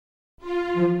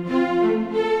My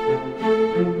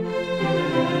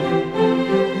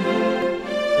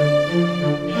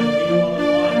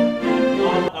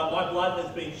blood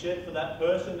has been shed for that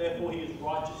person, therefore he is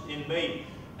righteous in me.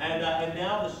 And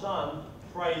now the Son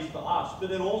prays for us.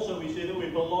 But then also we see that we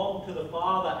belong to the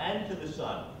Father and to the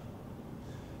Son.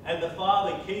 And the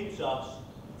Father keeps us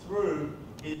through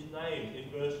his name. In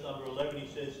verse number 11 he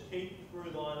says, "Keep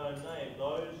through thine own name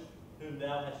those whom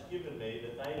thou hast given me,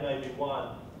 that they may be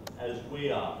one as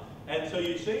we are." And so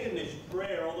you see in this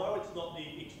prayer, although it's not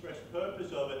the express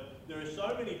purpose of it, there are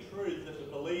so many truths that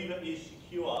the believer is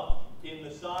secure in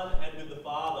the Son and with the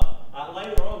Father.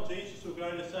 Later on, Jesus was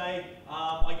going to say,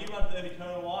 "I give unto them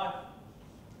eternal life."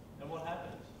 And what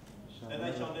happens? And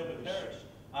they shall never perish.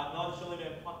 Neither shall any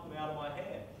man pluck them out of my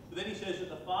hand. But then he says that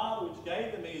the Father which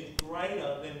gave them me is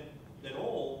greater than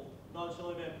all, neither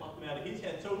shall any man pluck them out of his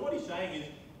hand. So what he's saying is,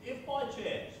 if by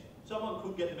chance someone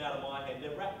could get them out of my hand,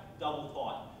 they're wrapped double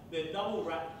tight. They're double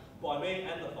wrapped by me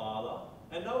and the Father,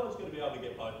 and no one's going to be able to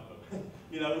get both of them.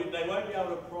 They won't be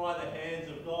able to pry the hands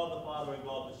of God the Father and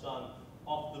God the Son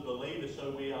off the believer,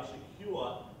 so we are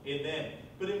secure in them.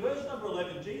 But in verse number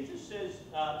 11, Jesus says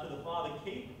to the Father,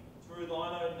 "Keep through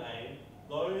thine own name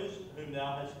those whom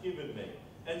thou hast given me."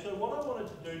 And so what I wanted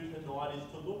to do tonight is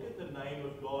to look at the name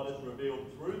of God as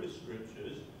revealed through the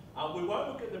Scriptures. We won't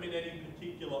look at them in any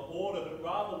particular order, but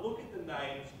rather look at the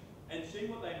names and see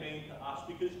what they mean to us,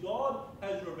 because God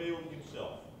has revealed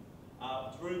himself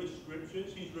through the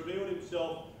Scriptures. He's revealed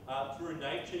himself through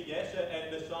nature, yes,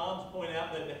 and the Psalms point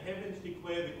out that the heavens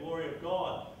declare the glory of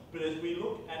God. But as we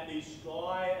look at the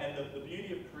sky and the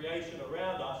beauty of creation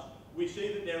around us, we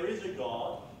see that there is a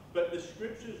God, but the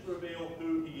Scriptures reveal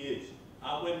who he is.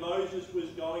 When Moses was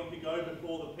going to go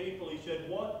before the people, he said,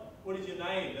 what is your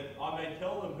name, that I may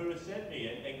tell them who has sent me?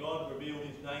 And God revealed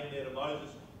his name there to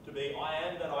Moses to be, "I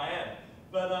am that I am."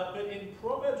 But in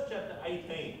Proverbs chapter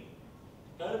 18,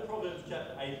 go to Proverbs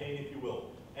chapter 18 if you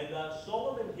will. And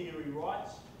Solomon here, he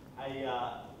writes,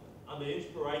 under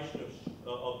inspiration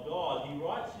of God, he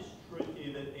writes this truth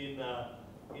here that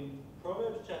in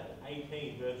Proverbs chapter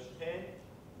 18, verse 10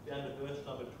 down to verse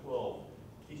number 12,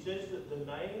 he says that the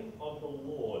name of the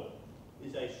Lord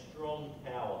is a strong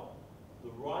tower. The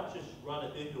righteous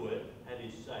runneth into it and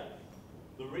is safe.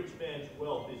 The rich man's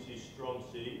wealth is his strong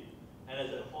city, and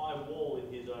as a high wall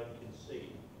in his own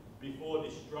conceit. Before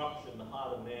destruction the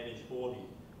heart of man is haughty,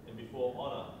 and before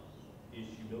honour is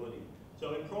humility.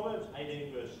 So in Proverbs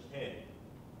 18 verse 10,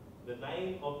 the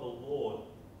name of the Lord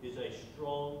is a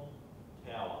strong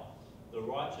tower. The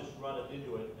righteous runneth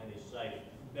into it and is safe.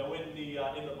 Now when in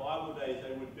the Bible days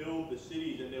they would build the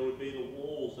cities, and there would be the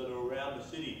walls that are around the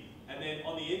city. And then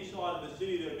on the inside of the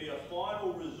city there would be a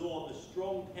final resort, the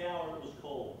strong tower it was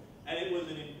called. And it was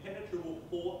an impenetrable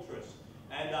fortress.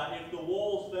 And if the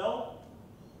walls fell,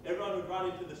 everyone would run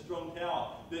into the strong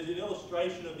tower. There's an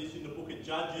illustration of this in the book of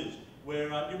Judges, where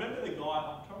you remember the guy,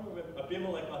 I can't remember,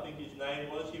 Abimelech I think his name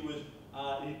was, he was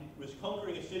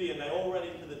conquering a city, and they all ran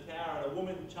into the tower, and a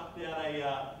woman chucked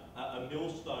out a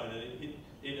millstone, and it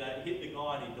hit the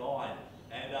guy and he died.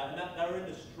 And they were in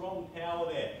the strong tower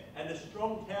there. And the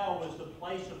strong tower was the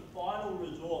place of final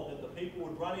resort that the people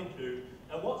would run into.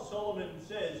 And what Solomon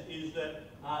says is that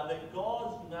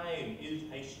God's name is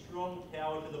a strong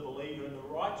tower to the believer, and the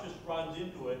righteous runs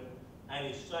into it and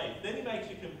is safe. Then he makes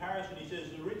a comparison. He says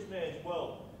the rich man's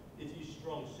wealth is his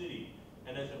strong city,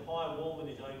 and as a high wall in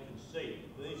his own conceit.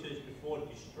 Then he says before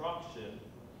destruction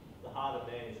the heart of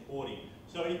man is haughty.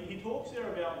 So he talks there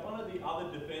about one of the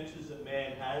other defences that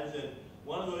man has, and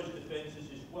one of those defences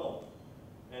is wealth.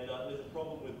 And there's a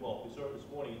problem with wealth. We saw it this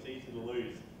morning, it's easy to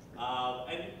lose.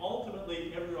 And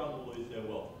ultimately, everyone will lose their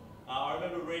wealth. I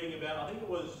remember reading about, I think it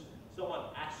was someone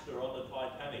Astor on the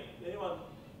Titanic. Anyone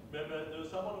remember? There was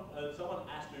someone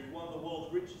Astor, one of the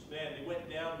world's richest men. He went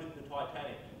down with the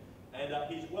Titanic. And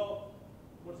his wealth,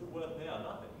 what's it worth now?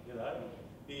 Nothing, you know.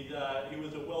 He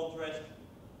was a well-dressed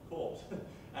corpse.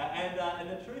 And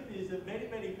the truth is that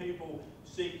many people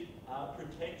seek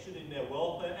protection in their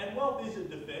wealth, and wealth is a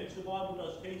defence. The Bible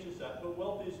does teach us that, but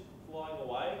wealth is flying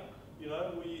away. You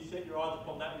know, where you set your eyes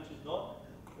upon that which is not,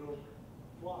 it'll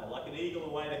fly like an eagle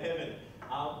away to heaven.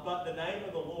 But the name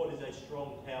of the Lord is a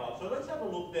strong tower. So let's have a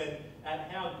look then at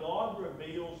how God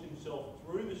reveals himself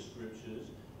through the Scriptures.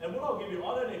 And what I'll give you,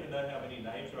 I don't even know how many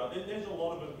names there are. There's a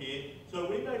lot of them here. So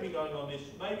we may be going on this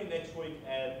maybe next week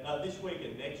and this week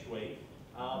and next week.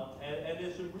 And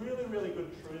there's some really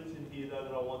good truths in here though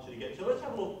that I want you to get. So let's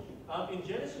have a look. In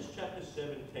Genesis chapter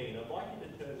 17, I'd like you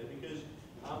to turn there, because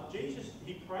Jesus,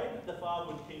 he prayed that the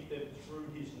Father would keep them through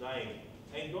his name.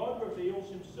 And God reveals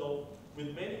himself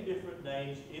with many different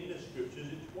names in the Scriptures.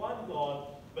 It's one God,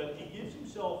 but he gives himself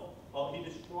 12, he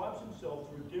describes himself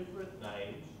through different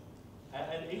names,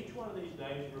 and each one of these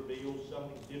names reveals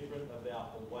something different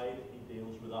about the way that he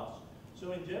deals with us.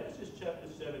 So in Genesis chapter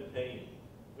 17,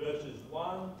 verses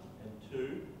 1 and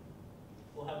 2,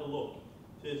 we'll have a look.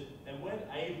 It says, "And when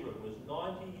Abram was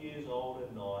 90 years old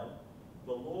and 9,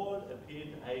 the Lord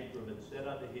appeared to Abram and said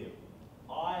unto him,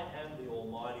 I am the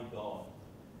Almighty God.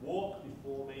 Walk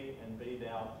before me and be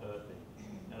thou perfect.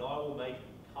 And I will make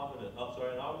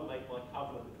my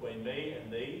covenant between me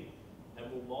and thee,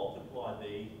 and will multiply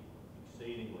thee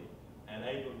exceedingly. And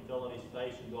Abram fell on his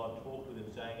face, and God talked with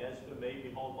him, saying, As for me,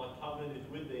 behold, my covenant is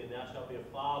with thee, and thou shalt be a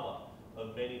father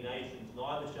of many nations.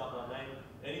 Neither shall thy name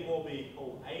any more be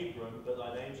called Abram, but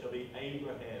thy name shall be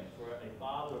Abraham. For a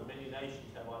father of many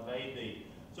nations have I made thee."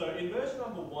 So in verse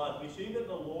number 1, we see that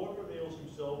the Lord reveals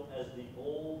himself as the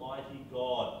Almighty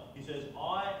God. He says,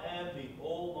 I am the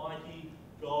Almighty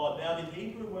God. Now the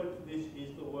Hebrew word for this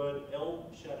is the word El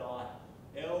Shaddai.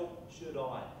 El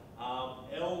Shaddai.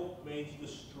 El means the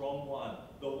strong one,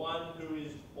 the one who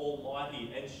is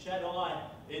almighty. And Shaddai,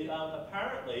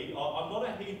 apparently, I'm not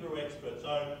a Hebrew expert,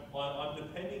 so I'm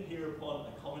depending here upon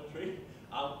a commentary.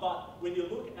 But when you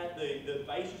look at the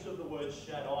basis of the word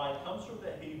Shaddai, it comes from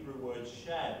the Hebrew word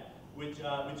shad, which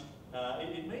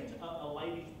it means a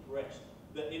lady's breast,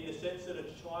 that in the sense that a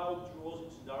child draws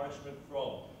its nourishment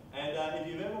from. And if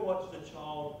you've ever watched a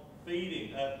child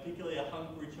feeding, particularly a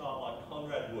hungry child like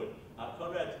Conrad would,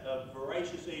 Conrad's a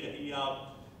voracious eater.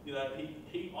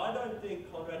 I don't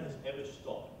think Conrad has ever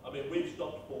stopped. I mean, we've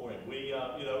stopped for him. We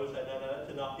say, no, that's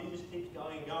enough. He just keeps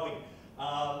going and going.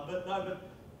 But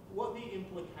what the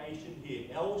implication here,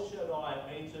 El Shaddai,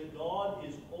 means that God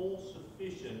is all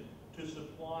sufficient to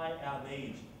supply our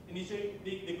needs. And you see,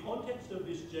 the context of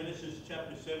this Genesis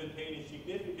chapter 17 is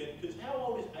significant, because how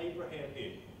old is Abraham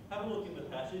here? Have a look in the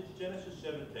passage, Genesis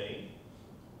 17.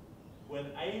 When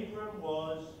Abram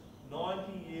was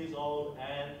 90 years old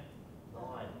and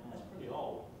 9. That's pretty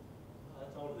old. Oh,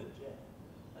 that's older than Jeff.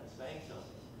 That's saying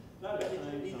something. No, but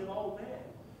he's an old man.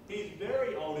 He's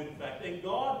very old, in fact. And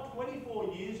God,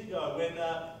 24 years ago,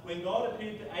 when God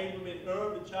appeared to Abram in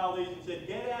Ur of the Chaldees and said,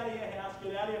 get out of your house,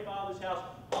 get out of your father's house,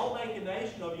 I'll make a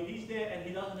nation of you. He's there and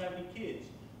he doesn't have any kids.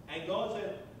 And God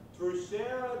said, through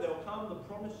Sarah, there'll come the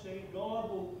promised seed. God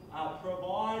will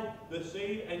provide the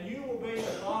seed, and you will be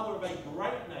the father of a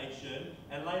great nation.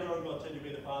 And later on, God said you'll be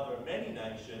the father of many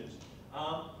nations.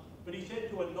 But he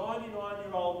said to a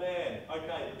 99-year-old man,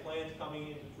 okay, the plan's coming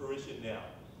into fruition now.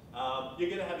 You're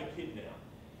going to have a kid now.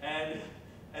 And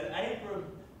Abram,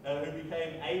 who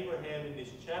became Abraham in this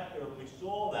chapter, and we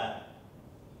saw that,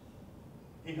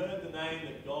 he heard the name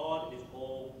that God is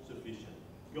all sufficient.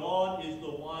 God is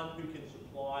the one who can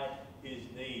supply his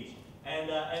needs. And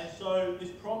so this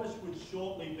promise would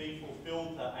shortly be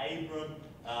fulfilled to Abram,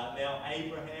 now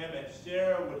Abraham, and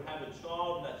Sarah would have a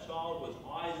child, and that child was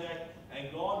Isaac,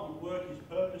 and God would work his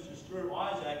purposes through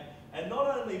Isaac, and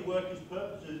not only work his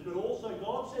purposes, but also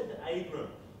God said to Abram,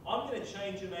 I'm going to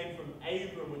change your name from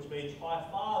Abram, which means high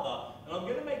father, and I'm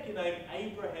going to make your name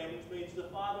Abraham, which means the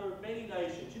father of many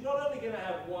nations. You're not only going to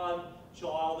have one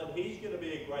child, and he's going to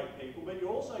be a great people, but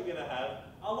you're also going to have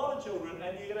a lot of children,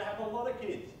 and you're going to have a lot of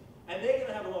kids. And they're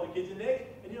going to have a lot of kids, and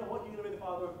you know what? You're going to be the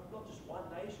father of not just one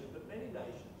nation, but many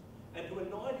nations. And to a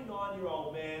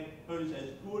 99-year-old man who's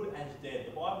as good as dead,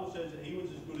 the Bible says that he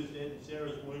was as good as dead, and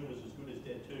Sarah's womb was as good as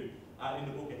dead too, in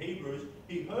the book of Hebrews.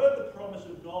 He heard the promise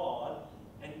of God,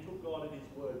 and he took God at his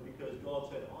word, because God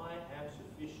said, I am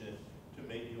sufficient to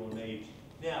meet your needs.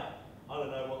 Now, I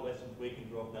don't know what lessons we can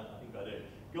draw from that. I think I do.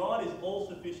 God is all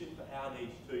sufficient for our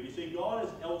needs too. You see, God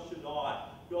is El Shaddai.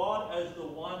 God as the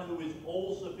one who is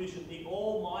all sufficient. The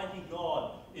Almighty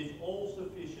God is all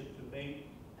sufficient to meet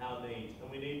our needs.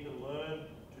 And we need to learn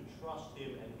to trust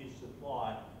him and his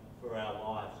supply for our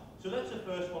lives. So that's the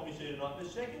first one we see tonight. The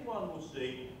second one we'll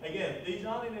see, again, these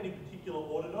aren't in any particular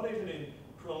order, not even in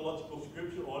chronological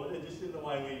scripture order, they're just in the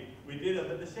way we did it.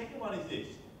 But the second one is this,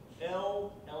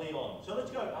 El Elyon. So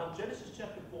let's go, Genesis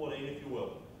chapter 14, if you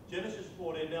will. Genesis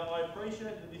 14. Now, I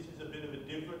appreciate that this is a bit of a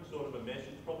different sort of a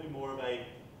message, probably more of a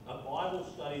Bible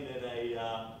study than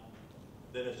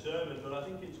a sermon, but I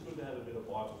think it's good to have a bit of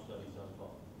Bible study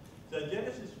sometimes. So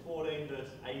Genesis 14, verse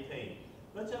 18.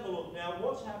 Let's have a look. Now,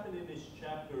 what's happened in this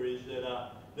chapter is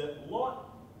that Lot,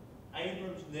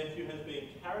 Abram's nephew, has been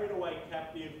carried away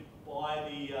captive by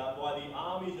the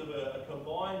armies of a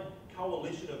combined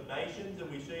coalition of nations,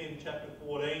 and we see in chapter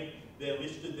 14 they're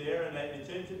listed there, and it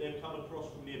seems that they've come across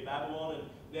from near Babylon, and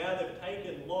now they've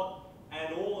taken Lot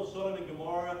and all of Sodom and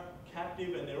Gomorrah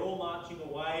captive, and they're all marching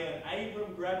away, and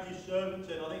Abram grabs his servants,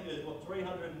 and I think there's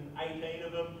 318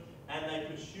 of them, and they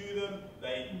pursue them,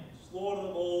 they slaughter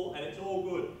them all, and it's all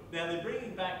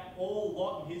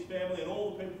Lot and his family and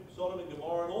all the people from Sodom and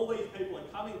Gomorrah, and all these people are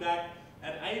coming back,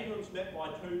 and Abram's met by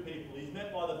two people. He's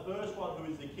met by the first one,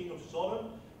 who is the king of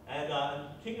Sodom, and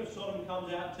king of Sodom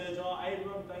comes out and says, "Oh,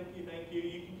 Abram, thank you,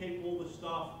 you can keep all the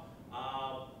stuff,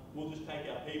 we'll just take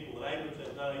our people." And Abram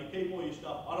says, "No, you keep all your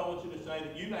stuff. I don't want you to say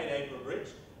that you made Abram rich,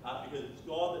 because it's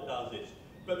God that does this."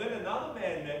 But then another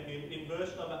man met him in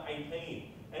verse number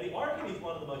 18. And I reckon he's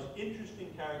one of the most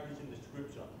interesting characters in the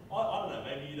scripture. I don't know,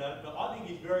 maybe you don't, but I think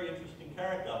he's a very interesting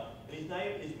character. And his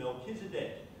name is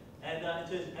Melchizedek. And it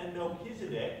says, "And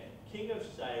Melchizedek, king of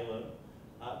Salem,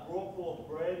 brought forth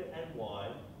bread and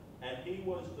wine, and he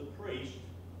was the priest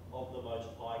of the Most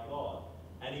High God.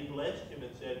 And he blessed him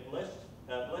and said,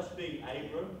 Blessed be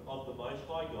Abram of the Most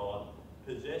High God,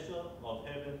 possessor of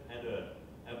heaven and earth.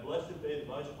 And blessed be the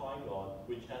Most High God,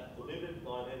 which hath delivered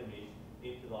thine enemies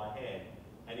into thy hand."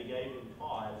 And he gave him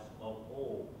tithes of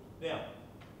all. Now,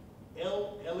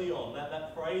 El Elyon,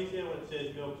 that phrase there when it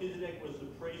says Melchizedek was the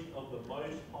priest of the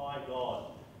Most High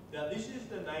God. Now, this is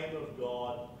the name of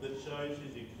God that shows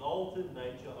his exalted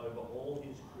nature over all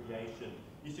his creation.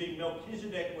 You see,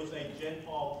 Melchizedek was a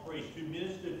Gentile priest who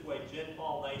ministered to a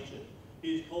Gentile nation.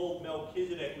 He is called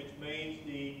Melchizedek, which means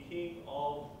the king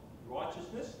of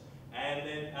righteousness. And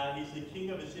then he's the king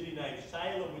of a city named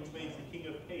Salem, which means the king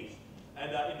of peace. And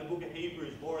in the book of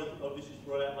Hebrews, more of this is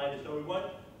brought out later, so we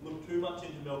won't look too much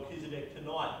into Melchizedek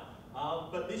tonight.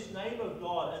 But this name of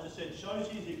God, as I said, shows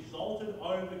he's exalted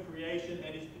over creation,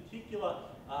 and is particular.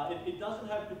 It doesn't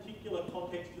have particular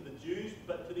context to the Jews,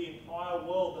 but to the entire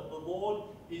world, that the Lord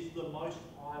is the Most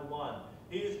High One.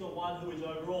 He is the one who is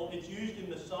over all. It's used in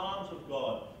the Psalms of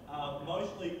God.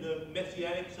 Mostly the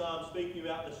Messianic Psalms speaking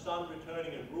about the Son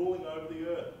returning and ruling over the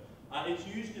earth. It's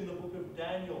used in the book of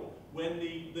Daniel when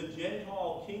the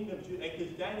Gentile king of Judah,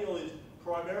 because Daniel is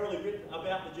primarily written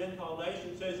about the Gentile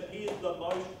nation, says that he is the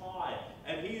Most High,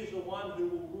 and he is the one who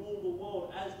will rule the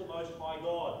world as the Most High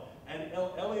God. And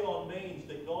El Elyon means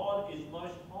that God is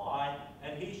Most High,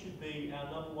 and he should be our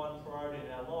number one priority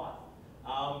in our life.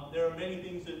 There are many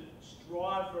things that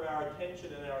strive for our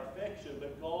attention and our affection,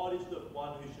 but God is the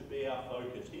one who should be our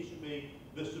focus. He should be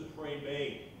the supreme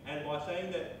being. And by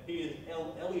saying that he is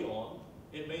El Elyon,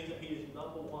 it means that he is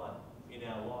number one in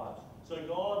our lives. So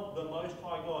God, the Most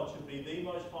High God, should be the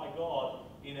Most High God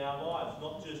in our lives,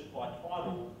 not just by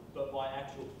title, but by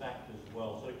actual fact as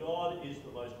well. So God is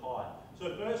the Most High.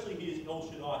 So firstly, he is El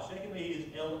Shaddai. Secondly, he is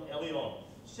El Elyon.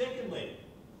 Secondly,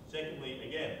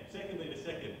 the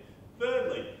second.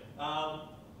 Thirdly,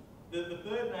 the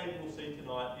third name we'll see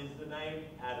tonight is the name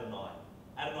Adonai.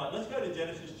 Adonai. Let's go to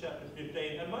Genesis chapter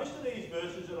 15. And most of these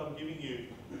verses that I'm giving you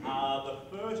are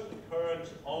the first occurrence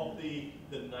of the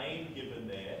name given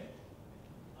there.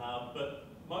 But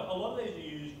a lot of these are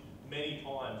used many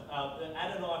times.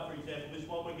 Adonai, for example, this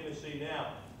one we're going to see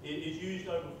now, is used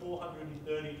over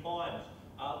 430 times.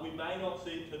 We may not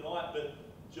see it tonight, but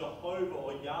Jehovah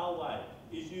or Yahweh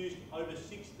is used over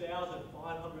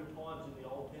 6,500 times in the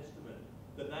Old Testament.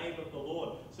 The name of the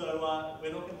Lord. So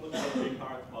we're not going to look at the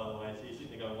recurrence, by the way. So you're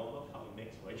sitting there going, "Well, I'm not coming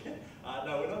next week."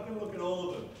 No, we're not going to look at all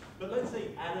of them. But let's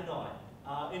see Adonai.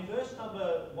 In verse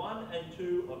number 1 and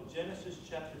 2 of Genesis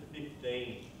chapter 15,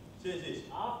 it says this: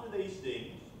 "After these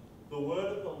things, the word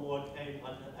of the Lord came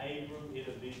unto Abram in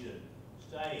a vision,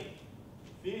 saying,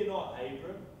 Fear not,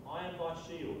 Abram, I am thy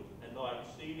shield, and thy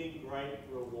exceeding great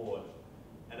reward.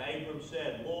 And Abram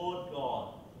said, Lord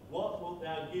God, what wilt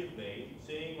thou give me,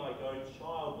 seeing I go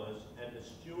childless, and the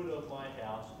steward of my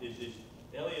house is this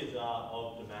Eleazar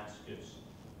of Damascus?"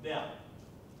 Now,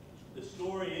 the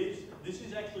story is, this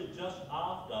is actually just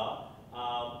after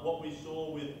what we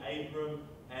saw with Abram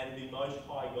and the Most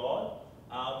High God.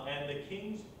 And the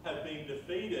kings have been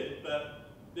defeated, but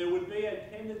there would be a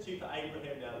tendency for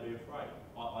Abraham now to be afraid.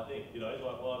 I think, he's like,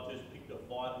 well, I've just picked a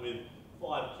fight with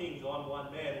 5 kings, I'm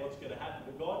one man, what's going to happen?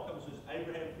 But God comes and says,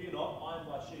 Abraham, fear not, I am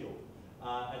thy shield,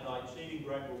 and thy exceeding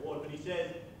great reward. But he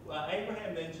says,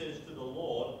 Abraham then says to the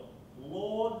Lord,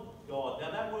 Lord God.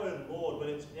 Now that word Lord, when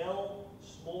it's L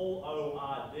small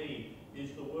O-R-D,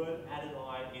 is the word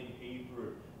Adonai in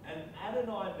Hebrew. And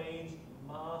Adonai means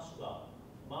master.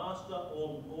 Master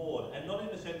or Lord, and not in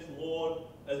the sense Lord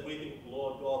as we think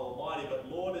Lord God Almighty, but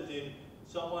Lord as in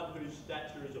someone whose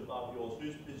stature is above yours,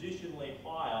 who's positionally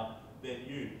higher than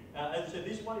you. As I said,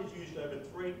 this one is used over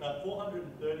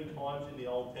 430 times in the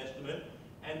Old Testament,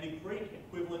 and the Greek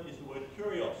equivalent is the word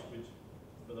kurios, which,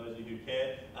 for those of you who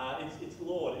care, it's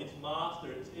Lord, it's Master,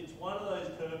 it's one of those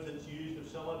terms that's used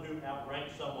of someone who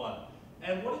outranks someone.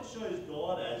 And what it shows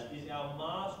God as is our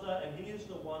Master, and he is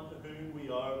the one to whom we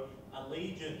owe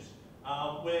allegiance.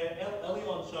 Where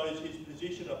Elyon shows his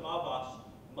position above us,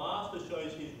 master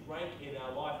shows his rank in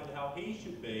our life and how he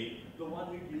should be the one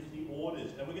who gives the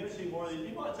orders. And we're going to see more of these.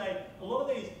 You might say a lot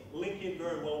of these link in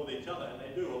very well with each other, and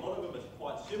they do. A lot of them are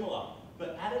quite similar.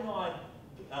 But Adonai,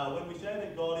 when we say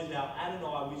that God is our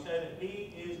Adonai, we say that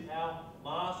he is our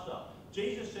master.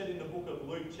 Jesus said in the book of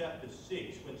Luke chapter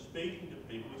 6, when speaking to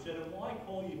people, he said, "And why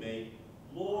call you me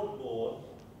Lord, Lord,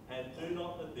 and do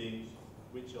not the things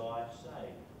which I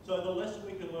say?" So the lesson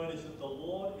we can learn is that the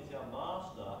Lord is our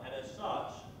master, and as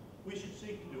such, we should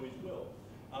seek to do his will.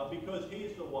 Because he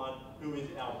is the one who is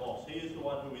our boss. He is the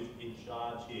one who is in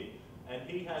charge here. And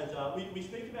he has, we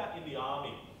speak about in the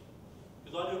army,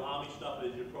 because I do army stuff,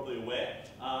 as you're probably aware.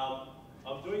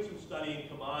 I'm doing some study in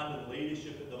command and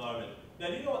leadership at the moment. Now,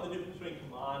 do you know what the difference between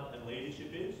command and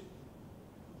leadership is?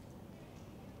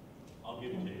 I'll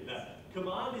give it to you. Now,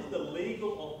 command is the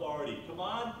legal authority.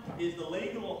 Command is the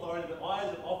legal authority that I,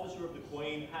 as an officer of the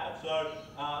Queen, have. So,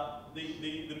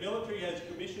 the military has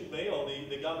commissioned me, or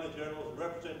the Governor General, as a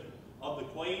representative of the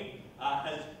Queen,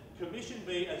 has commissioned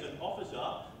me as an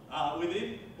officer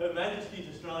within Her Majesty's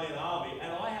Australian Army,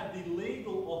 and I have the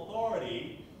legal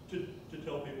authority to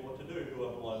tell people what to do who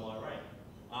are below my rank.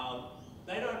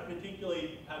 They don't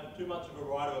particularly have too much of a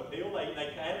right of appeal.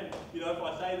 They can, and, you know, if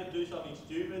I say to do something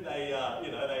stupid, they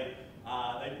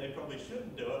probably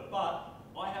shouldn't do it. But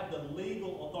I have the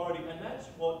legal authority, and that's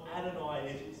what Adonai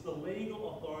is. It's the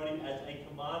legal authority as a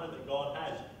commander that God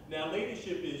has. Now,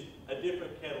 leadership is a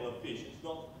different kettle of fish. It's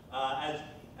not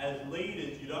as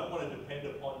leaders, you don't want to depend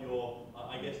upon your,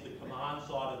 I guess, the command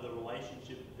side of the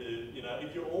relationship to, you know,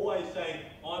 if you're always saying,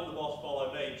 I'm the boss,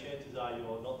 follow me, chances are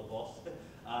you're not the boss.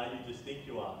 You just think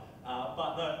you are.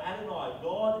 But no, Adonai,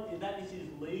 God, that is his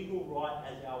legal right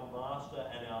as our master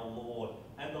and our Lord.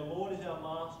 And the Lord is our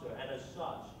master, and as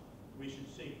such, we should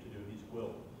seek to do his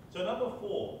will. So number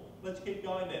 4, let's keep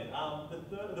going then.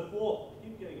 The fourth, I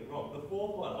keep getting it wrong. The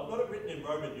fourth one, I've got it written in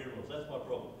Roman numerals, that's my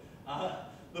problem.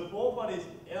 The fourth one is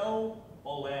El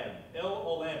Olam. El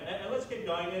Olam. And let's keep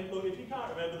going. And look, if you can't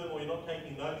remember them or you're not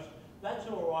taking notes, that's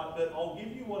all right, but I'll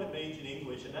give you what it means in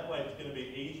English, and that way it's going to be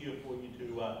easier for you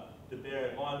to bear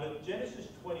in mind. But Genesis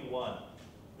 21,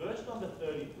 verse number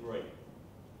 33.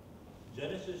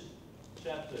 Genesis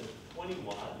chapter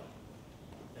 21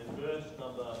 and verse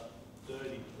number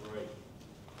 33.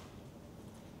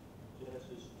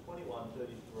 Genesis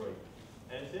 21:33.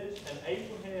 And it says, "And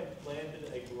Abraham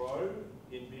planted a grove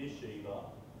in Beersheba,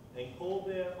 and called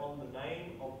there on the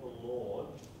name of the Lord,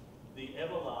 the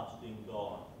everlasting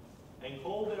God." And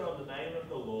called there on the name of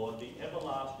the Lord, the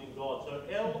everlasting God. So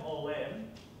El Olam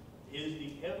is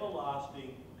the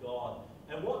everlasting God.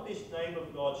 And what this name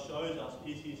of God shows us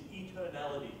is his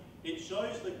eternality. It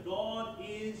shows that God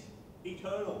is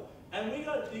eternal. And we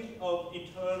don't think of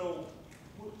eternal,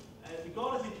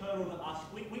 God is eternal to us.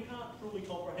 We can't truly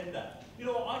comprehend that. You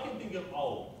know, I can think of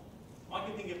old. I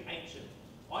can think of ancient.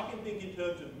 I can think in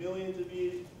terms of millions of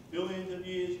years, billions of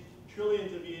years,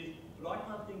 trillions of years, but I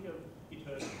can't think of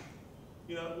eternity.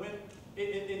 You know, when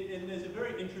and there's a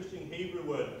very interesting Hebrew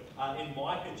word in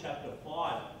Micah chapter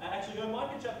 5. Actually, go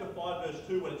Micah chapter 5 verse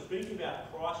 2 when it's speaking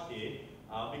about Christ here,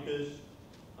 because,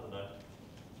 I don't know,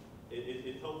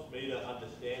 it helps me to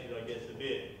understand it, I guess, a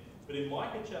bit. But in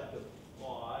Micah chapter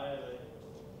 5,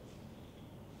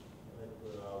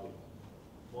 where are we?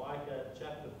 Micah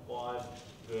chapter 5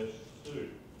 verse 2.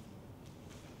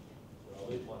 So I'll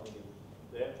leave my thing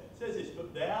there. It says this,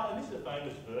 "But thou," and this is a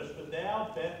famous verse, "But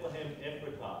thou, Bethlehem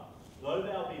Ephratah, though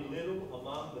thou be little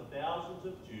among the thousands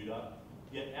of Judah,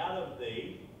 yet out of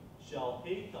thee shall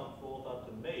he come forth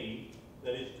unto me,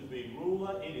 that is to be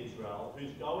ruler in Israel,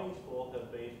 whose goings forth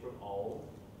have been from old,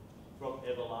 from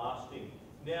everlasting."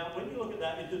 Now, when you look at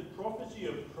that, it's a prophecy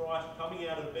of Christ coming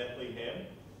out of Bethlehem,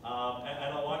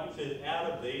 and I like it says,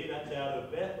 "Out of thee," that's out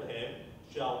of Bethlehem,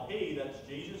 "shall he," that's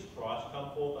Jesus Christ,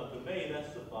 "come forth unto me,"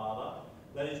 that's the Father,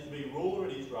 that is to be ruler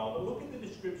in Israel. But look at the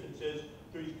description, it says,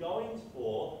 "whose goings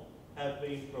forth have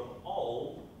been from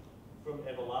old, from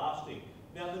everlasting."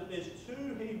 Now, there's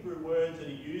 2 Hebrew words that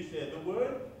are used there.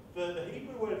 The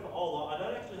Hebrew word for old, I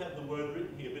don't actually have the word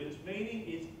written here, but its meaning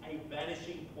is a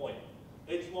vanishing point.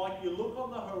 It's like you look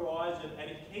on the horizon and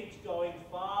it keeps going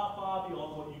far, far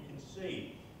beyond what you can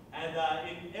see. And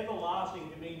in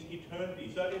everlasting, it means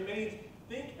eternity. So it means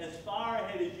think as far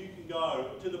ahead as you can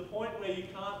go to the point where you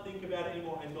can't think about it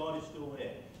anymore and God is still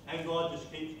there. And God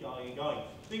just keeps going and going.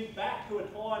 Think back to a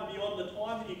time beyond the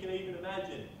time that you can even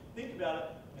imagine. Think about it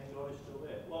and God is still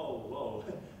there. Whoa, whoa,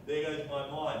 there goes my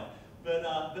mind. But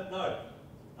no,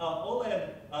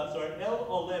 El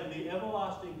Olam, the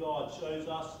everlasting God, shows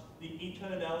us the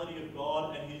eternality of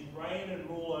God and his reign and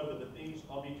rule over the things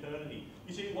of eternity.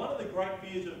 You see, one of the great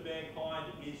fears of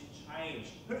mankind is change.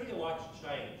 change. Who do you like to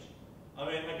change? I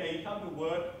mean, okay, you come to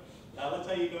work, let's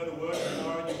say you go to work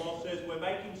tomorrow and your boss says, we're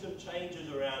making some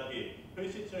changes around here.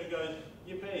 Who sits there and goes,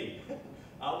 yippee?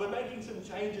 We're making some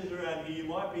changes around here. You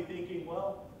might be thinking,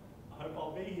 well, I hope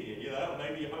I'll be here, you know, or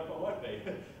maybe you hope I won't be.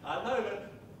 No,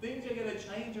 but things are going to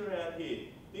change around here.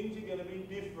 Things are going to be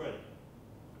different.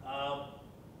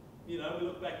 You know, we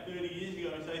look back 30 years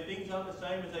ago and say things aren't the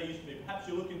same as they used to be. Perhaps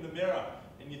you look in the mirror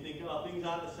and you think, oh, things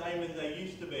aren't the same as they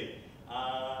used to be.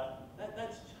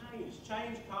 That's change.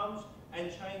 Change comes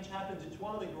and change happens. It's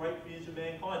one of the great fears of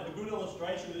mankind. A good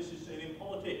illustration of this is seen in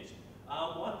politics.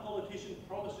 One politician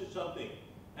promises something,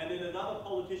 and then another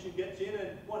politician gets in,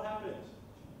 and what happens?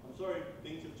 I'm sorry,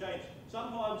 things have changed.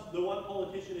 Sometimes the one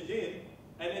politician is in,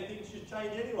 and then things just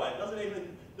change anyway. It doesn't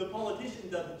even, the politician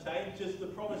doesn't change, just the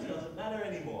promise doesn't matter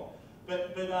anymore.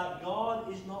 But God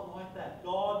is not like that.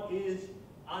 God is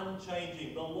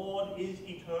unchanging. The Lord is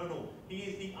eternal. He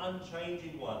is the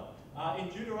unchanging one. In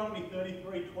Deuteronomy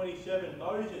 33:27,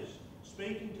 Moses,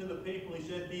 speaking to the people, he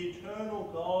said, the eternal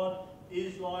God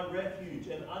is thy refuge,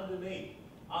 and underneath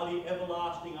are the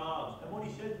everlasting arms. And what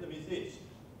he said to them is this: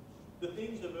 the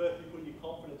things of earth you put your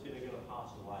confidence in are going to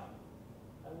pass away.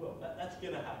 They will. That's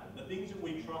going to happen. The things that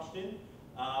we trust in,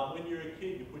 when you're a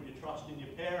kid, you put your trust in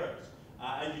your parents.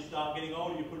 As you start getting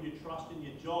older, you put your trust in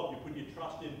your job, you put your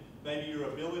trust in maybe your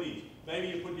abilities, maybe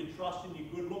you put your trust in your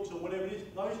good looks or whatever it is.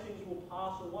 Those things will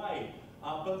pass away.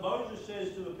 But Moses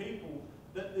says to the people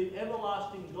that the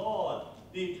everlasting God,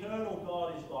 the eternal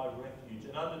God, is thy refuge,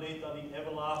 and underneath are the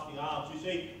everlasting arms. You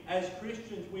see, as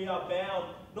Christians, we are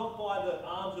bound not by the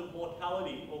arms of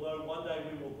mortality, although one day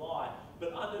we will die,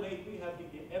 but underneath we have the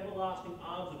everlasting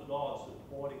arms of God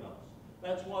supporting us.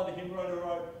 That's why the hymn writer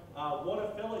wrote, what a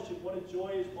fellowship, what a joy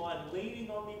is mine, leaning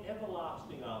on the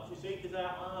everlasting arms. You see, because our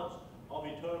arms of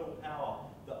eternal power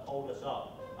that hold us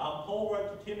up. Paul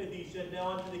wrote to Timothy, he said,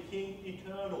 now unto the King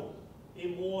eternal,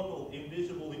 immortal,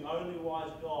 invisible, the only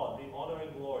wise God, be honour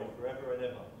and glory forever and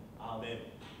ever. Amen.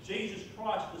 Jesus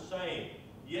Christ the same,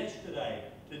 yesterday,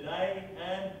 today,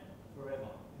 and forever.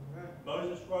 Amen.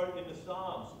 Moses wrote in the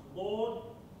Psalms, Lord,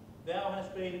 thou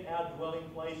hast been our dwelling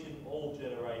place in all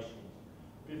generations.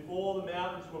 Before the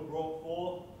mountains were brought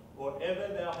forth, or ever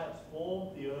thou hadst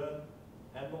formed the earth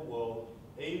and the world,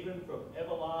 even from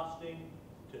everlasting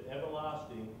to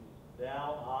everlasting,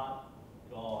 thou art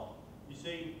God. You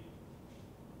see,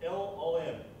 El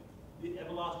Olam, the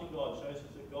everlasting God, shows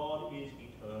us that God is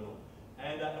eternal.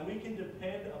 And we can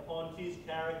depend upon his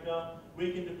character,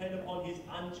 we can depend upon his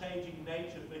unchanging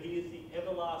nature, for he is the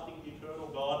everlasting, eternal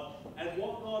God. And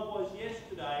what God was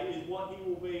yesterday is what he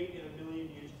will be in a million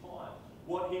years' time.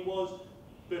 What he was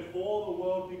before the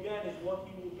world began is what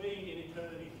he will be in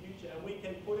eternity future. And we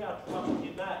can put our trust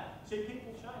in that. See,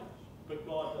 people change, but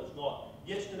God does not.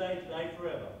 Yesterday, today,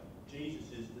 forever,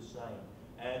 Jesus is the same.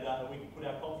 And we can put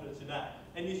our confidence in that.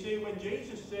 And you see, when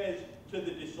Jesus says to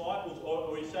the disciples,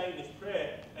 or he's saying this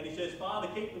prayer, and he says, Father,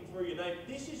 keep them through your name,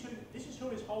 this is who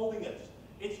is holding us.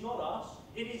 It's not us,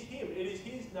 it is him. It is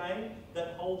his name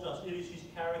that holds us. It is his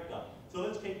character. So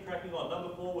let's keep cracking on. Number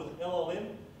 4 was El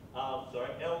Olam.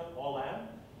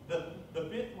 The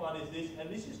fifth one is this, and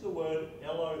this is the word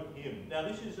Elohim. Now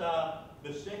this is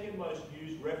the second most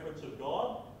used reference of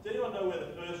God. Does anyone know where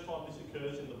the first time this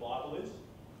occurs in the Bible is?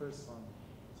 First one.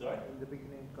 Sorry? In the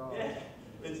beginning, God. Yeah,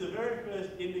 it's the very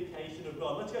first indication of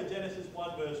God. Let's go Genesis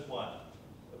 1 verse 1. A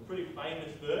pretty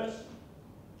famous verse.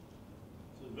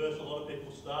 It's a verse a lot of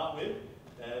people start with,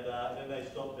 and then they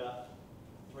stop about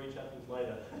 3 chapters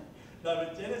later. No,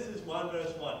 but Genesis 1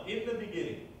 verse 1. In the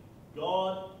beginning,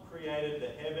 God created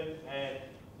the heaven and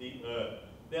the earth.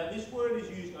 Now this word is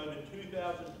used over 2,000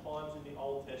 times in the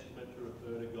Old Testament to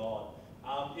refer to God.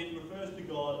 It refers to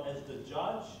God as the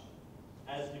judge,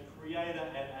 as the creator,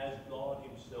 and as God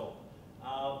himself.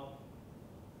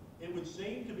 It would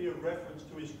seem to be a reference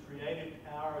to his creative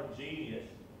power and genius,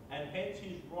 and hence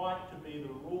his right to be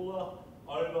the ruler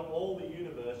over all the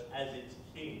universe as its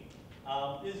king.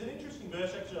 There's an interesting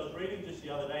verse, actually, I was reading just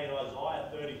the other day in Isaiah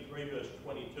 33 verse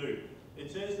 22. It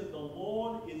says that the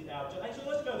Lord is our judge. Actually,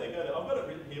 let's go there, I've got it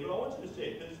written here, but I want you to see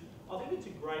it, because I think it's a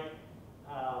great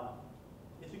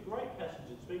passage.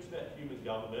 It speaks about human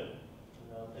government.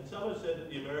 And some have said that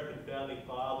the American founding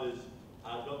fathers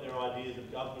got their ideas of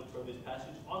government from this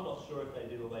passage. I'm not sure if they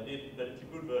did or they didn't, but it's a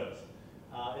good verse.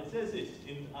 It says this,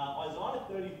 in Isaiah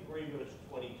 33 verse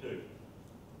 22. It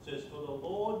says, for the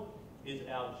Lord is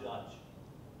our judge.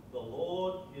 The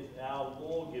Lord is our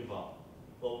lawgiver.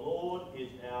 The Lord is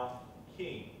our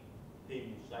king. He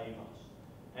will save us.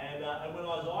 And when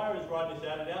Isaiah is writing this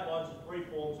out, it outlines the 3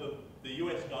 forms of the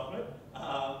US government,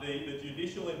 the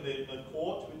judicial in the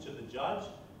courts, which are the judge,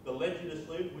 the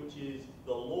legislative, which is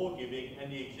the law giving,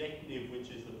 and the executive, which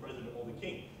is the president or the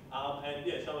king. And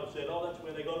yeah, some have said, oh, that's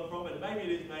where they got it from, and maybe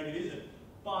it is, maybe it isn't.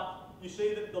 But you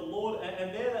see that the Lord,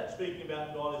 and there that's speaking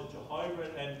about God as Jehovah,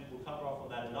 and we'll cover off on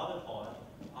that another time.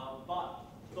 But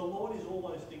the Lord is all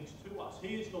those things to us.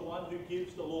 He is the one who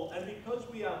gives the law, and because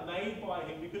we are made by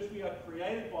Him, because we are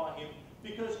created by Him,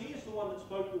 because He is the one that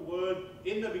spoke the word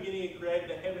in the beginning and created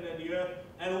the heaven and the earth,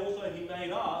 and also He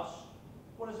made us,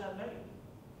 what does that mean?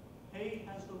 He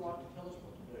has the right to tell us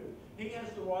what to do. He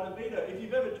has the right of veto. If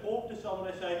you've ever talked to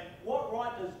someone, they say, what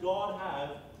right does God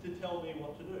have to tell me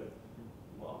what to do?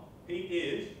 Well, He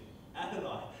is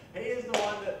Adonai. He is the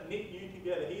one that knit you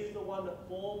together. He is the one that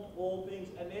formed all things,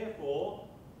 and therefore,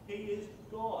 He is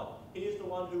God. He is the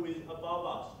one who is above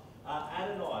us.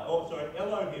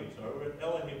 Elohim, we're at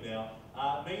Elohim now,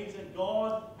 means that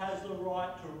God has the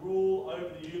right to rule over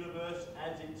the universe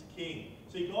as its king.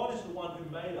 See, God is the one who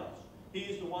made us. He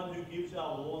is the one who gives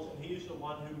our laws, and He is the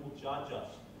one who will judge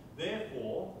us.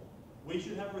 Therefore, we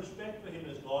should have respect for Him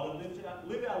as God and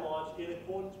live our lives in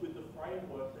accordance with the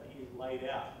framework that He has laid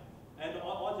out. And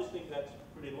I just think that's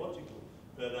pretty logical,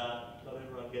 but not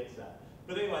everyone gets that.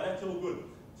 But anyway, that's all good.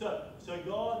 So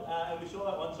God, and we saw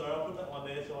that one, sorry, I'll put that one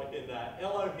there so I can,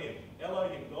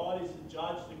 Elohim, God is the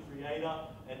judge, the creator,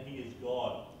 and He is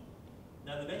God.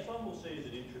 Now the next one we'll see is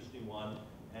an interesting one,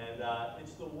 and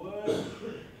it's the word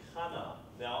Chana.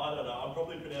 Now I don't know, I'm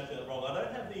probably pronouncing it wrong. I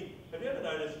don't have the, have you ever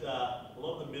noticed a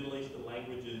lot of the Middle Eastern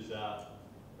languages,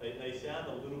 they sound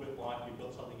a little bit like you've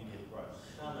got something in your throat.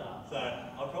 Chana. So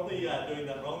I'm probably doing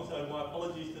that wrong, so my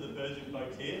apologies to the Persian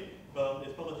folks here, but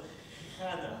it's probably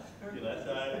Chana.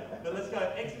 But let's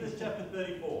go, Exodus chapter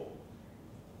 34.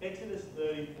 Exodus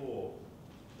 34,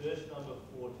 verse number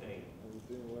 14. I was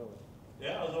doing well.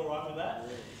 Yeah, I was all right with that?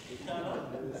 Chana?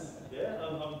 Yeah,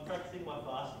 I'm practicing my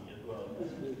fasting as well.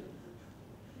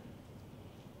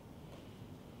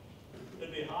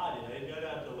 It'd be hard, you go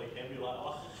down to like and be like,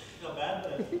 oh, not bad,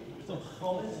 but some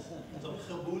hummus, some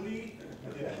khabuli.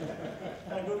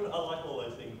 I like all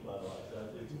those things, by the way, so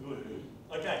it's good.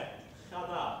 Okay,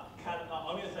 Chana.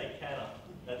 I'm going to say Canna.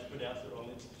 That's pronounced it wrong.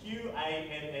 It's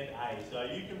Q-A-N-N-A. So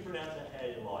you can pronounce it how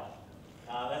you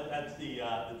like. That's the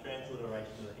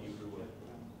transliteration of the Hebrew word.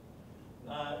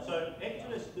 So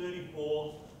Exodus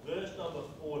 34, verse number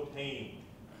 14,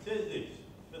 says this: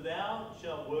 For thou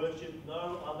shalt worship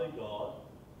no other God,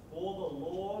 for the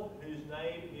Lord, whose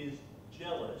name is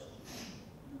jealous,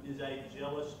 is a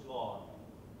jealous God.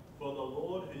 For the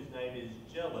Lord, whose name is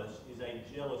jealous, is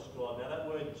a jealous God. Now that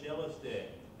word jealous there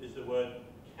is the word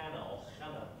Canna, or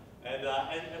Chana.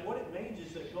 And what it means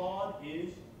is that God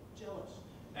is jealous.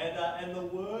 And the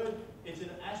word, it's an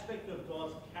aspect of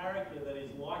God's character that is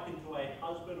likened to a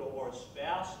husband or a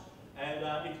spouse. And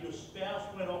if your spouse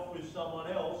went off with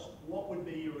someone else, what would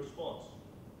be your response?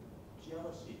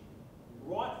 Jealousy.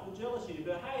 Rightful jealousy.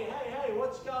 But hey,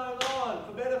 what's going on?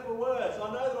 For better, for worse.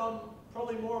 I know that I'm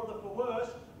probably more of the for worse,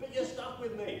 but you're stuck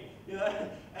with me.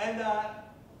 And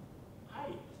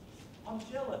hey, I'm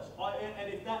jealous.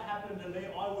 And if that happened to me,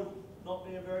 I would not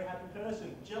be a very happy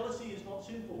person. Jealousy is not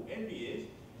sinful. Envy is.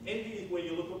 Envy is where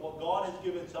you look at what God has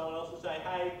given someone else and say,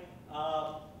 hey,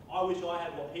 I wish I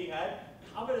had what he had.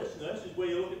 Covetousness is where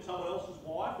you look at someone else's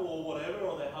wife or whatever,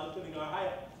 or their husband, and go,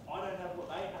 hey, I don't have what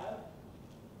they have.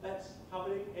 That's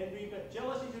coveting, envy. But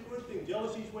jealousy is a good thing.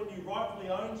 Jealousy is when you rightfully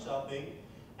own something.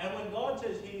 And when God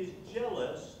says He is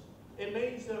jealous, it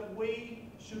means that we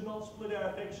should not split our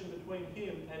affection between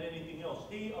Him and anything else.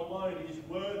 He alone is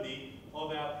worthy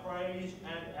of our praise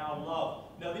and our love.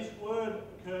 Now this word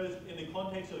occurs in the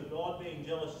context of God being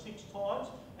jealous 6 times,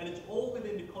 and it's all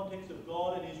within the context of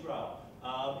God and Israel.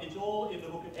 It's all in the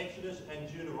book of Exodus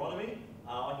and Deuteronomy.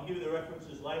 I can give you the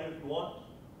references later if you want.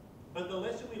 But the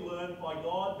lesson we learn by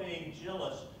God being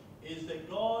jealous is that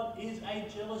God is a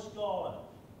jealous God.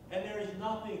 And there is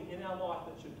nothing in our life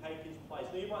that should take His place.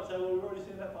 Now you might say, well, we've already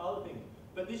seen that for other things.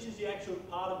 But this is the actual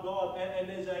part of God. And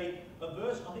there's a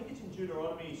verse, I think it's in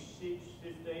Deuteronomy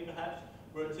 6:15 perhaps,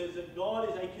 where it says that God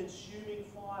is a consuming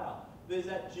fire. There's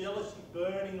that jealousy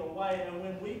burning away. And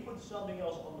when we put something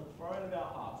else on the throne of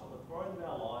our hearts, on the throne of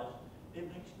our lives, it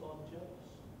makes God jealous.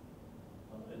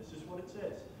 It's just what it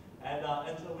says.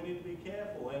 And so we need to be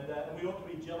careful. And we ought to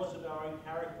be jealous of our own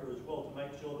character as well, to make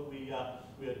sure that we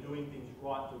are doing things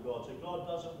right for God. So God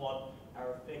doesn't want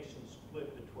our affection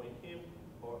split between Him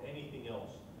or anything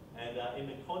else. And in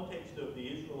the context of the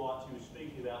Israelites, He was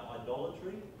speaking about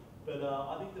idolatry. But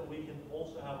I think that we can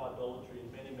also have idolatry in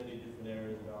many, many different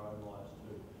areas of our own lives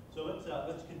too. So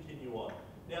let's continue on.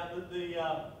 Now,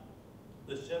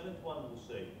 the 7th one we'll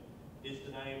see is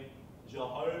the name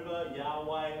Jehovah,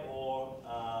 Yahweh, or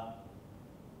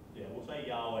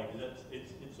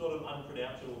it's sort of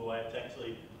unpronounceable the way it's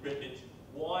actually written. It's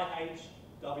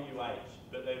YHWH,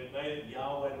 but they've made it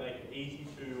Yahweh to make it easy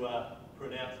to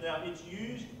pronounce. Now, it's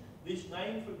used, this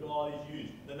name for God is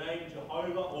used. The name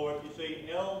Jehovah, or if you see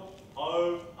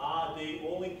L-O-R-D,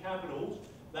 all in capitals,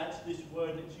 that's this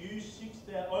word. It's used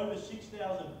over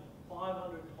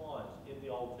 6,500 times in the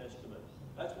Old Testament.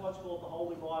 That's why it's called the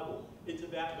Holy Bible. It's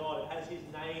about God. It has His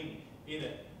name in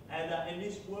it. And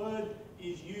this word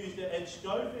is used, and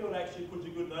Schofield actually puts a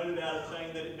good note about it,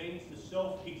 saying that it means the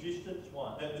self-existent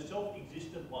one.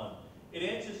 It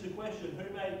answers the question,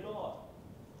 who made God?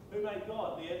 Who made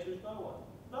God? The answer is no one.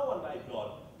 No one made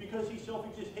God, because He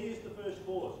self-exists. He is the first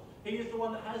cause. He is the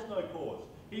one that has no cause.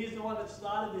 He is the one that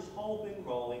started this whole thing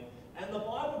rolling. And the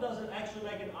Bible doesn't actually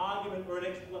make an argument or an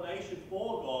explanation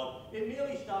for God. It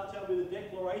merely starts out with a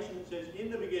declaration that says, in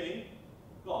the beginning,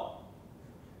 God.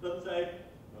 It doesn't say,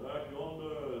 back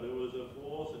yonder, there was a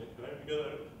force and it came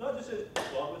together. No, it just says,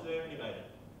 God was there and He made it.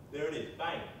 There it is.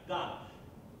 Bang. Done.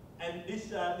 And this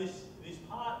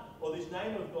part, or this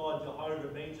name of God,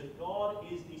 Jehovah, means that God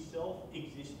is the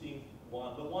self-existing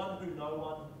one, the one who no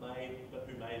one made, but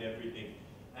who made everything.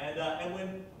 And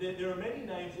when there are many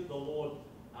names that the Lord,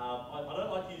 I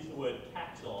don't like to use the word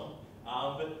tax on,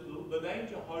 but the name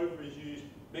Jehovah is used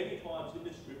many times in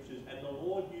the scriptures, and the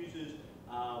Lord uses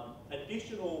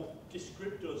additional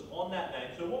descriptors on that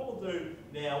name. So what we'll do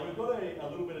now, we've got a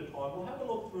little bit of time, we'll have a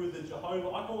look through the Jehovah,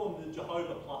 I call them the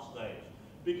Jehovah plus names,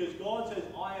 because God says,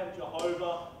 I am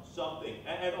Jehovah something.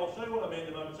 And I'll show you what I mean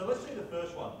in a moment. So let's see the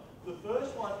first one. The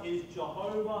first one is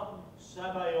Jehovah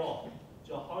Sabaoth.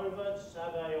 Jehovah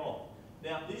Sabaoth.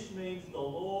 Now this means the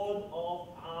Lord of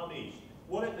armies.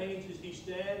 What it means is He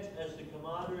stands as the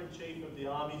commander-in-chief of the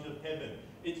armies of heaven.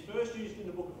 It's first used in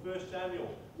the book of 1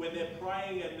 Samuel when they're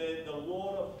praying and the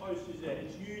Lord of hosts is there.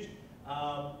 It's used,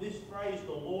 this phrase,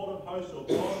 the Lord of hosts or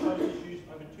God of hosts, is used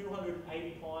over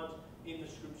 280 times in the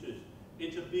scriptures.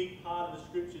 It's a big part of the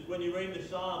scriptures. When you read the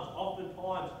Psalms,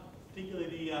 oftentimes,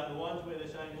 particularly the ones where they're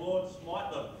saying, Lord,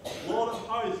 smite them. Lord of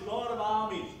hosts, God of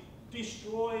armies,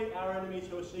 destroy our enemies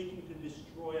who are seeking to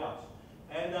destroy us.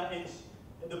 And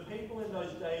the people in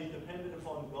those days depended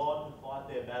upon God to fight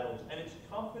their battles. And it's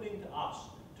comforting to us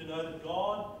to know that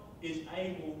God is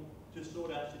able to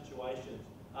sort out situations.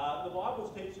 The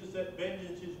Bible teaches that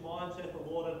vengeance is mine, saith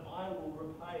the Lord, and I will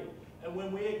repay. And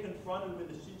when we are confronted with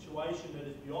a situation that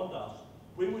is beyond us,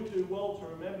 we would do well to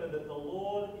remember that the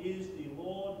Lord is the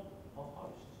Lord of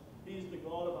hosts. He is the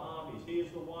God of armies. He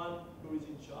is the one who is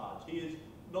in charge. He is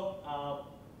not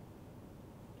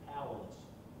powerless.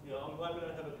 You know, I'm glad we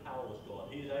don't have a powerless God.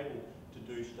 He is able to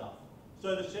do stuff.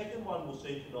 So the second one we'll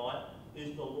see tonight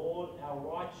is the Lord our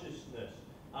righteousness.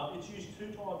 It's used 2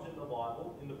 times in the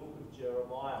Bible, in the book of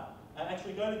Jeremiah.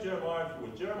 Actually, go to Jeremiah if you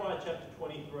would. Jeremiah chapter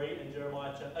 23 and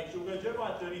Jeremiah chapter... Actually, we'll go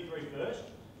Jeremiah 33 first,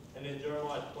 and then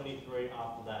Jeremiah 23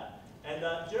 after that. And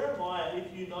Jeremiah,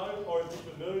 if you know or if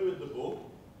you're familiar with the book,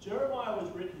 Jeremiah was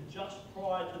written just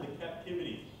prior to the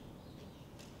captivity.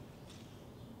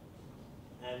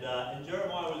 And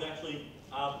Jeremiah was actually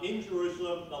in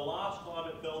Jerusalem the last time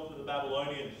it fell to the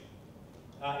Babylonians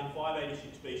in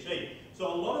 586 BC.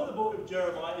 So a lot of the book of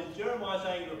Jeremiah is Jeremiah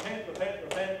saying, repent, repent,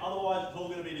 repent, otherwise it's all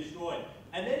going to be destroyed.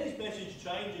 And then his message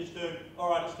changes to, all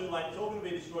right, it's too late, it's all going to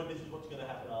be destroyed, this is what's going to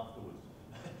happen afterwards.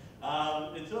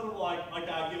 It's sort of like, okay,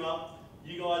 I give up,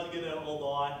 you guys are going to all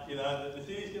die, you know, the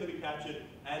city's going to be captured,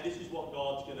 and this is what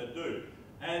God's going to do.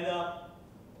 And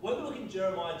when we look in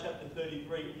Jeremiah chapter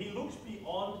 33, he looks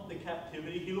beyond the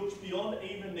captivity, he looks beyond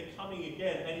even the coming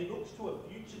again, and he looks to a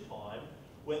future time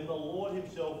when the Lord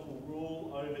himself will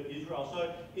rule over Israel.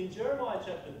 So in Jeremiah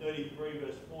chapter 33,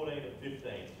 verse 14 and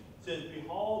 15, it says,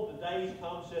 Behold, the days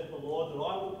come, saith the Lord, that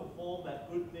I will perform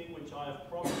that good thing which I have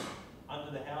promised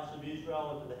unto the house of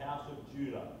Israel and to the house of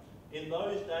Judah. In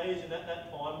those days and at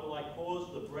that time will I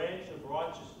cause the branch of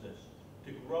righteousness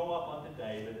to grow up unto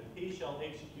David, and he shall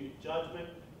execute judgment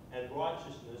and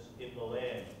righteousness in the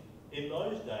land. In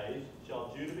those days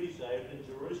shall Judah be saved, and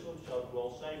Jerusalem shall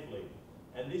dwell safely.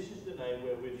 And this is the name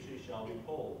wherewith she shall be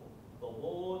called, the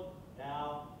Lord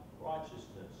our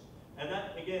righteousness. And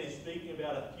that, again, is speaking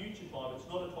about a future time. It's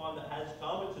not a time that has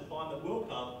come, it's a time that will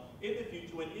come in the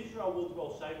future when Israel will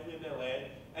dwell safely in their land.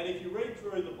 And if you read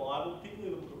through the Bible,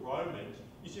 particularly the book of Romans,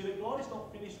 you see that God is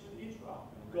not finished with Israel.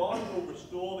 God will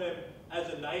restore them as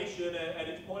a nation, and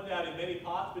it's pointed out in many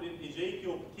parts, but in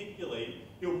Ezekiel particularly,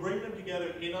 he'll bring them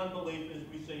together in unbelief as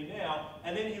we see now,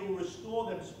 and then he will restore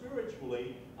them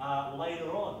spiritually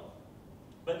later on.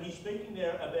 But he's speaking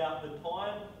there about the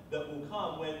time that will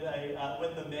come when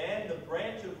the man, the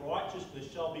branch of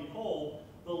righteousness, shall be called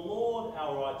the Lord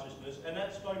our righteousness, and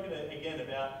that's spoken again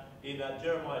about in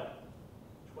Jeremiah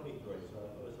 23, so I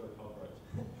thought I saw a cockroach,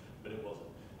 but it wasn't.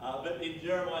 But in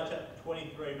Jeremiah chapter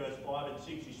 23, verse 5 and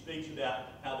 6, he speaks about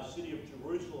how the city of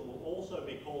Jerusalem will also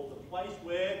be called the place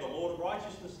where the Lord of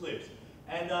righteousness lives.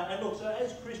 And look, so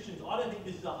as Christians, I don't think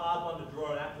this is a hard one to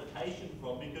draw an application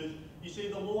from, because you see,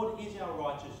 the Lord is our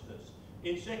righteousness.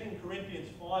 In 2 Corinthians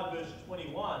 5, verse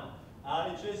 21,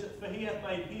 it says that, for he hath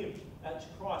made him, that's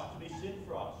Christ, to be sin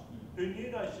for us, who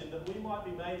knew no sin, that we might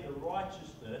be made the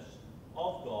righteousness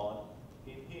of God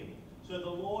in him. So the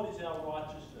Lord is our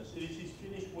righteousness. It is his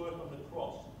finished work on the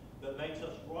cross that makes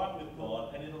us right with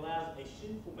God, and it allows a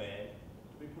sinful man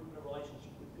to be put in a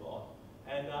relationship with God.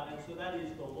 And so that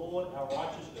is the Lord, our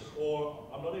righteousness. Or,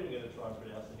 I'm not even going to try and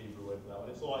pronounce the Hebrew word for that one.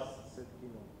 It's like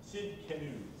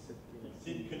Sidkenu.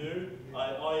 Sidkenu.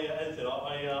 As I said,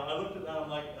 I looked at that, I'm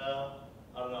like,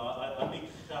 I don't know, I think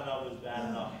Sana was bad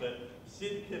enough, but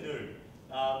Sidkenu.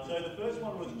 So the first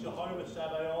one was Jehovah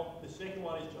Sabaoth. The second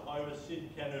one is Jehovah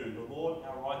Sidkenu, the Lord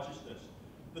our righteousness.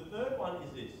 The third one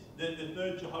is this, the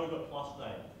third Jehovah plus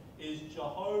name is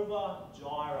Jehovah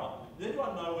Jireh. Does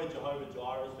anyone know where Jehovah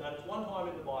Jireh is found? It's one time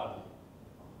in the Bible.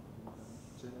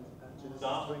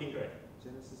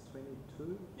 Genesis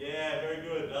 22? Yeah, very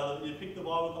good. You picked the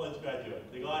Bible college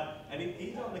graduate. The guy, and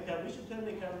he's on the camera. We should turn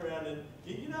the camera around and,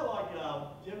 you know, like,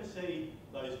 do you ever see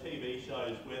those TV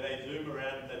shows where they zoom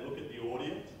around and they look at the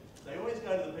audience? They always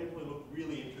go to the people who look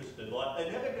really interested. Like,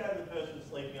 they never go to the person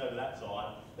sleeping over that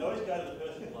side. They always go to the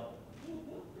person like,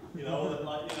 you know,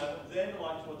 like, you know, Xander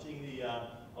likes watching the,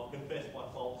 I'll confess my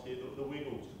faults here, the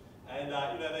Wiggles. And, you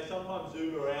know, they sometimes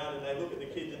zoom around and they look at the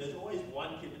kids, and there's always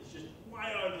one kid that's just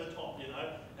way over the top, you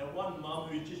know, and one mum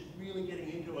who's just really getting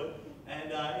into it. And,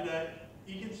 you know,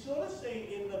 you can sort of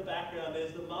see in the background,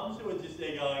 there's the mums who are just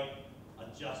there going, I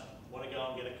just want to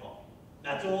go and get a coffee.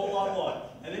 That's all I want.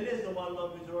 And then there's the one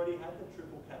mum who's already had the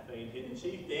triple caffeine hit, and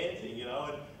she's dancing, you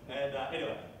know. And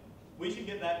anyway, we should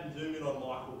get that and zoom in on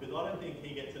Michael, because I don't think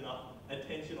he gets enough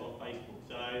attention on Facebook.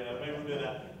 So maybe we'll do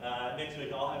that next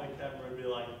week. I'll have a camera and be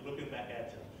like looking back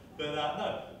at you. But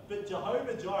no, but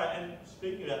Jehovah Jireh, and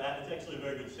speaking about that, it's actually a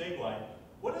very good segue.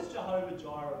 What does Jehovah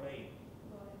Jireh mean?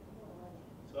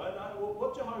 So no,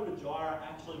 what Jehovah Jireh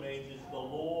actually means is the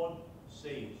Lord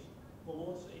sees. The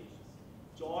Lord sees.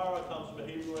 Jireh comes from a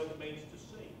Hebrew word that means to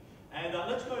see. And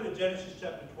let's go to Genesis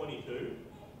chapter 22.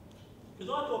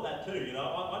 Because I thought that too, you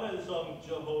know. I know the song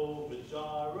Jehovah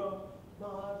Jireh,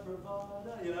 my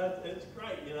provider. You know, it's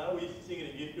great, you know. We used to sing it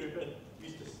at youth group and we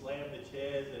used to slam the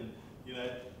chairs and, you know,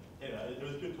 it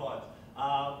was good times.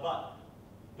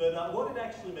 But what it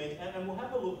actually means, and we'll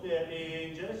have a look there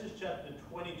in Genesis chapter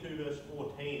 22, verse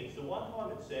 14. It's the one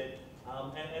time it said,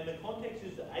 and the context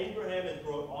is that Abraham has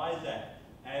brought Isaac,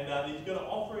 and he's going to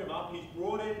offer him up. He's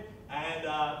brought him, and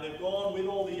they've gone with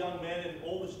all the young men and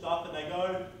all the stuff, and they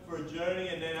go for a journey,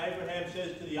 and then Abraham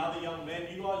says to the other young men,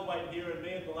 you guys wait here, and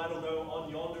me and the lad will go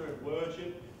on yonder and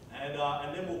worship, and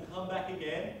then we'll come back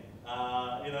again.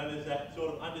 You know, there's that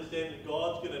sort of understanding that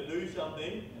God's going to do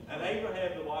something. And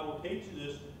Abraham, the Bible teaches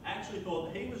us, actually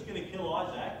thought that he was going to kill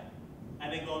Isaac,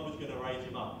 and then God was going to raise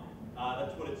him up.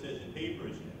 That's what it says in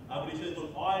Hebrews. But he says,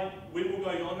 look, we will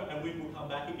go yonder, and we will come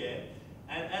back again.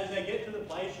 And as they get to the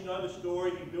place, you know the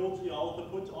story, he builds the altar,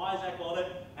 puts Isaac on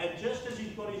it, and just as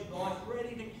he's got his knife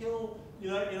ready to kill, you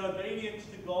know, in obedience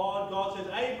to God, God says,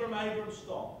 Abram,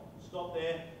 stop. Stop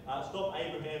there. Stop,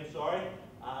 Abraham, sorry.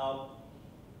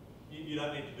 You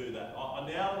don't need to do that. Now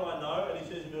that I know, and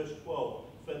he says in verse 12,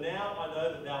 for now I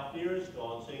know that thou fearest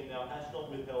God, seeing thou hast not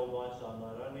withheld thy son,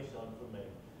 thine only son, from me.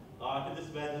 I can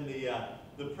just imagine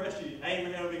the pressure.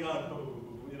 Abraham will be going,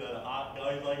 you know, the heart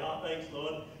goes like, oh, thanks,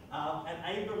 Lord. And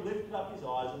Abram lifted up his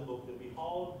eyes and looked, and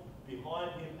behold,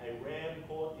 behind him a ram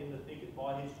caught in the thicket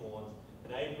by his horns.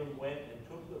 And Abram went and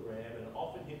took the ram and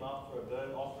offered him up for a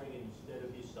burnt offering instead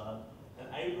of his son. And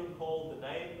Abram called the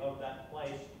name of that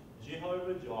place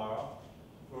Jehovah Jireh,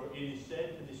 for it is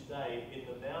said to this day, in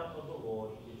the mount of the Lord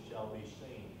it shall be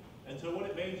seen. And so what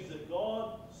it means is that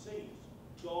God sees.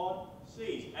 God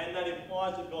sees. And that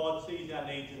implies that God sees our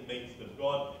needs and meets them.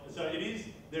 So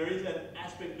there is an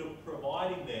aspect of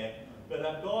providing there, but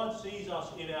God sees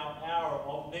us in our hour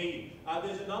of need.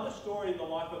 There's another story in the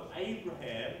life of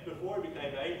Abraham, before he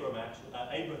became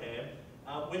Abraham,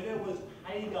 when there was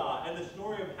Hagar. And the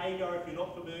story of Hagar, if you're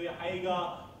not familiar,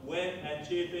 Hagar went and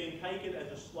she had been taken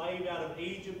as a slave out of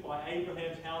Egypt by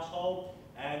Abraham's household.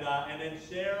 And then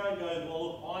Sarah goes, well,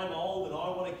 look, I'm old and I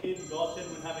want a kid, and God said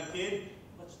we'd have a kid.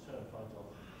 Let's turn front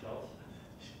off, Joel.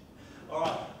 All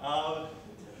right.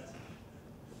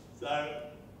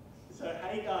 So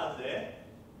Hagar's there.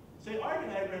 See, I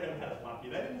reckon Abraham had it lucky.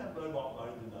 They didn't have mobile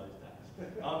phones in those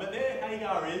days. But there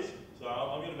Hagar is. So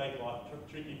I'm going to make life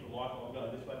tricky for Michael. I'm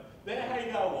going this way. There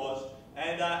Hagar was,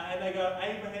 and they go,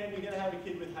 Abraham, you're going to have a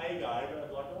kid with Hagar. Abraham's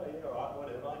like, oh yeah, all right,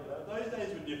 whatever. You know, those days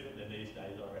were different than these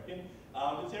days, I reckon.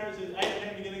 But Sarah says,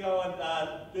 Abraham, you're going to go and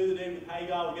do the deed with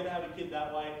Hagar. We're going to have a kid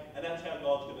that way, and that's how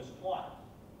God's going to supply.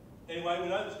 Anyway, we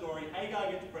know the story. Hagar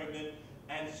gets pregnant,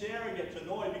 and Sarah gets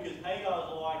annoyed because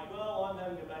Hagar's like, well, I'm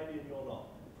having a baby and you're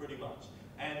not, pretty much.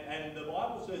 And the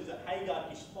Bible says that Hagar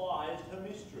despised her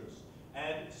mistress.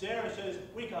 And Sarah says,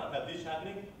 we can't have this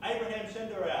happening. Abraham,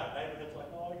 send her out. Abraham's like,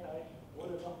 oh, okay,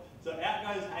 whatever. So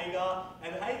out goes Hagar,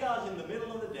 and Hagar's in the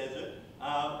middle of the desert,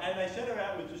 and they send her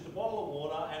out with just a bottle of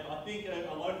water and I think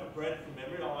a loaf of bread from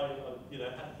memory. I have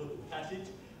to look at the passage.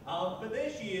 But there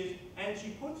she is, and she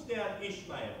puts down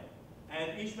Ishmael.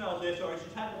 And Ishmael's there, sorry,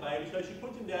 she's had the baby, so she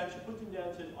puts him down and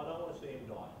says, I don't want to see him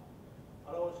die.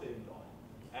 I don't want to see him die.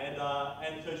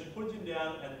 And so she puts him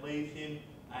down and leaves him,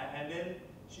 and then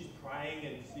she's praying,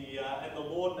 and the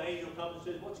Lord, an angel comes and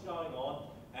says, what's going on?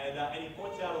 And he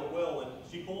points out a well, and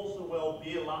she calls the well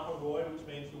Bir Lahai-roi, which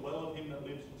means the well of him that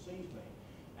lives and sees me.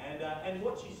 And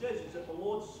what she says is that the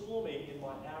Lord saw me in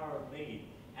my hour of need,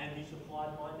 and he supplied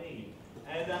my need.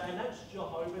 And that's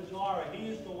Jehovah-Jireh. He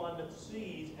is the one that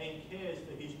sees and cares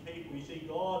for his people. You see,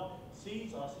 God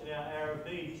sees us in our hour of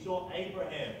need. He saw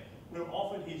Abraham, who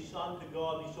offered his son to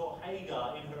God. He saw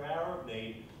Hagar in her hour of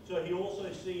need. So he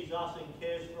also sees us and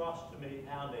cares for us to meet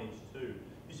our needs too.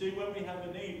 You see, when we have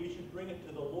a need, we should bring it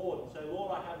to the Lord and say,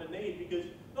 Lord, I have a need,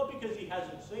 not because he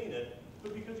hasn't seen it,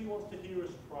 but because he wants to hear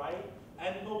us pray.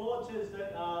 And the Lord says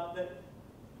that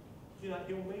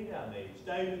he'll meet our needs.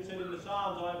 David said in the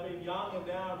Psalms, I have been young and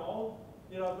now I'm old.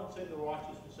 I've not seen the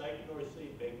righteous forsaken or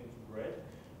receive begging for bread.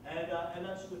 And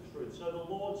that's the truth. So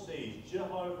the Lord sees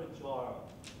Jehovah-Jireh.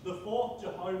 The fourth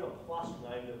Jehovah plus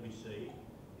name that we see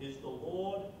is the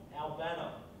Lord our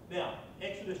banner. Now,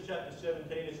 Exodus chapter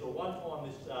 17 is the one time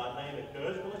this name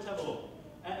occurs, but let's have a look.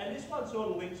 And this one sort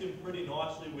of links in pretty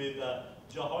nicely with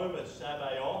Jehovah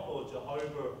Sabaoth, or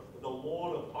Jehovah the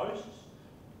Lord of hosts.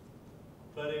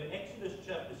 But in Exodus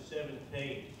chapter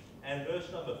 17 and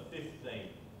verse number 15,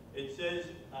 it says,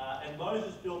 and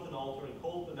Moses built an altar and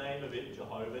called the name of it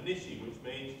Jehovah Nissi, which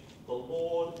means the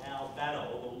Lord our banner,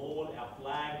 or the Lord our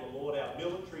flag, the Lord our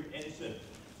military ensign.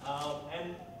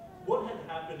 And what had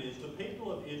happened is the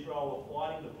people of Israel were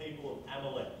fighting the people of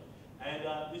Amalek. And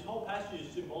this whole passage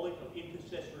is symbolic of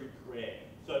intercessory prayer.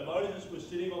 So Moses was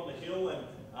sitting on the hill, and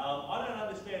I don't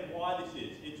understand why this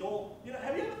is. It's all,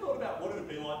 have you ever thought about what it would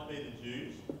be like to be the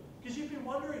Jews? Because you've been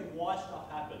wondering why stuff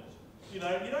happens. You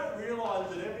don't realise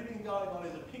that everything going on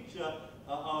is a picture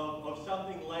of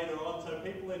something later on. So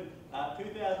people in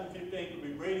 2015 could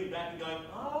be reading back and going,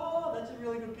 oh, that's a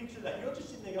really good picture of that. You're just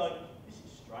sitting there going, this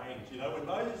is strange. When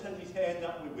Moses has his hands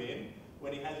up, we win.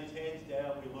 When he has his hands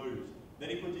down, we lose. Then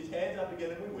he puts his hands up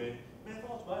again and we win. Man, if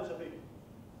I was Moses, I'd be...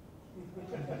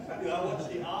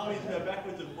 watch the armies go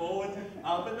backwards and forwards.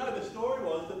 But no, the story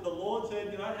was that the Lord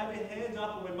said, have your hands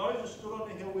up. And when Moses stood on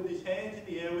the hill with his hands in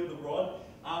the air with the rod,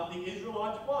 the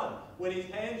Israelites won. When his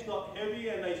hands got heavy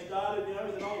and they started, he's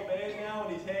an old man now,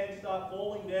 and his hands start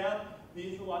falling down,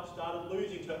 the Israelites started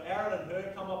losing. So Aaron and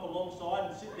Hur come up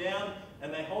alongside and sit down,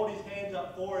 and they hold his hands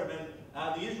up for him.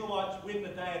 And the Israelites win the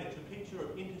day, and it's a picture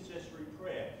of intercessory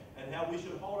prayer and how we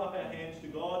should hold up our hands to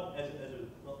God,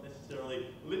 not necessarily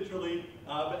literally,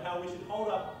 but how we should hold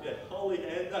up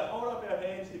our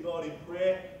hands to God in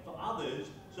prayer for others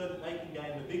so that they can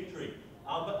gain the victory.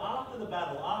 But after the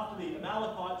battle, after the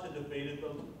Amalekites are defeated,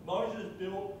 Moses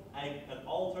built an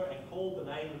altar and called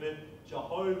the name of it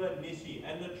Jehovah Nissi.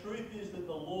 And the truth is that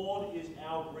the Lord is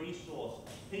our resource.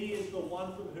 He is the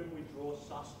one from whom we draw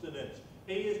sustenance.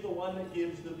 He is the one that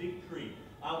gives the victory.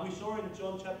 We saw in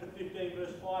John chapter 15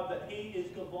 verse 5 that he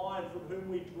is the vine from whom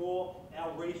we draw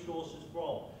our resources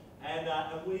from. And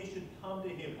we should come to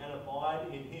him and abide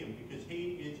in him because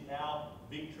he is our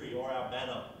victory or our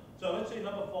banner. So let's see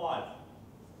number 5.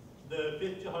 The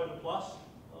fifth Jehovah plus.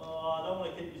 I don't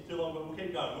want to keep this too long, but we'll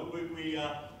keep going.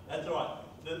 That's all right.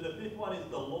 The fifth one is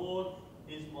the Lord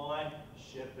is my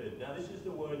shepherd. Now this is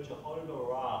the word Jehovah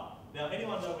Ra. Now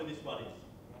anyone know where this one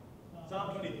is?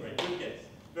 Psalm 23. Good guess.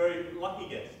 Very lucky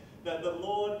guess. That the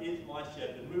Lord is my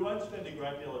shepherd. We won't spend a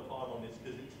great deal of time on this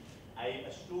because it's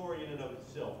a story in and of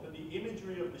itself. But the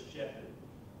imagery of the shepherd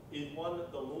is one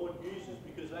that the Lord uses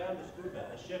because they understood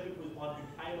that. A shepherd was one who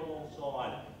came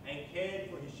alongside and cared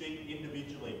for his sheep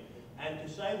individually. And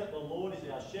to say that the Lord is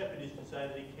our shepherd is to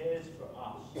say that he cares for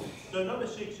us. So number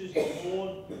 6 is the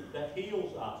Lord that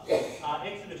heals us.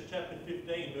 Exodus chapter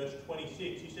 15 verse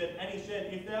 26, he said,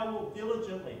 if thou wilt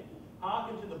diligently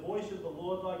hearken to the voice of the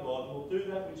Lord thy God, and will do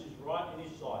that which is right in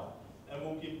his sight, and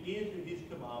will give ear to his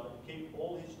commandment, and keep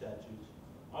all his statutes,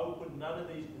 I will put none of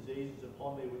these diseases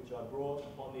upon thee which I brought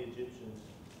upon the Egyptians,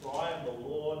 for I am the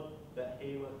Lord that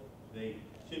healeth thee.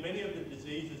 See, many of the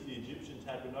diseases the Egyptians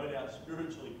had were no doubt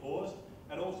spiritually caused,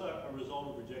 and also a result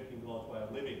of rejecting God's way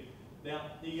of living.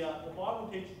 Now, the Bible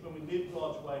teaches when we live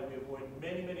God's way, we avoid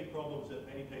many, many problems that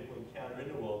many people encounter in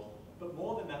the world. But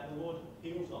more than that, the Lord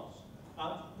heals us.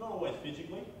 Not always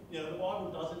physically. You know, the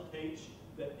Bible doesn't teach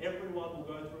that everyone will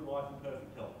go through life in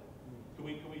perfect health. Can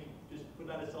we just put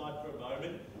that aside for a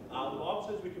moment? The Bible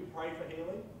says we can pray for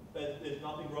healing. There's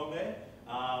nothing wrong there.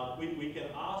 We can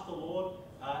ask the Lord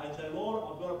and say, Lord,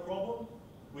 I've got a problem.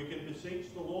 We can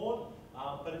beseech the Lord,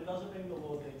 but it doesn't mean the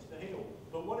Lord needs to heal.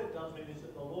 But what it does mean is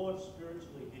that the Lord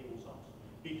spiritually heals us.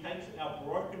 He takes our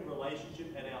broken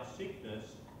relationship and our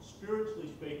sickness,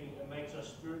 spiritually speaking, and makes us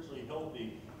spiritually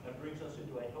healthy and brings us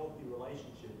into a healthy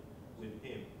relationship with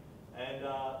him. And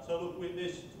so look,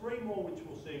 there's three more which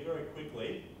we'll see very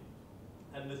quickly.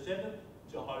 And the seventh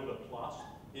Jehovah plus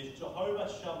is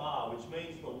Jehovah Shammah, which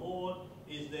means the Lord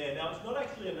is there. Now, it's not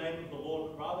actually a name of the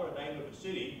Lord, but rather a name of a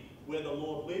city where the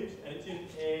Lord lives. And it's in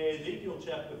Ezekiel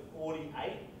chapter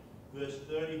 48, verse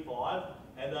 35.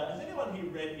 And has anyone here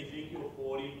read Ezekiel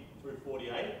 40 through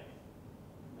 48?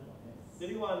 Does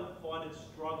anyone find it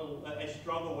a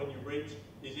struggle when you reach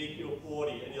Ezekiel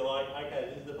 40 and you're like, okay,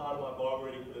 this is the part of my Bible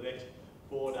reading for the next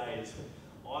 4 days.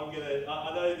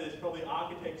 I know there's probably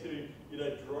architects who,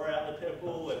 draw out the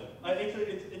temple, and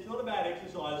it's not a bad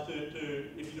exercise to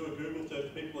if you do a Google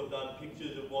search, people have done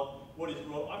pictures of what is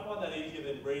drawn. I find that easier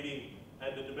than reading,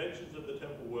 and the dimensions of the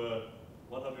temple were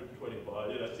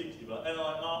 125, 60, and I'm like,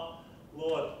 oh,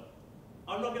 Lord,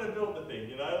 I'm not going to build the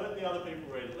thing, let the other people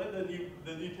read it, let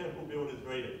the new temple builders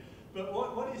read it. But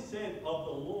what is said of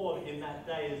the Lord in that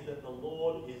day is that the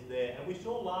Lord is there. And we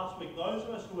saw last week, those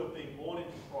of us who have been born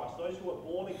into Christ, those who are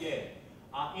born again,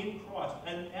 are in Christ.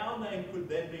 And our name could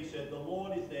then be said, the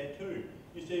Lord is there too.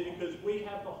 You see, because we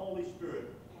have the Holy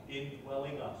Spirit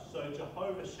indwelling us. So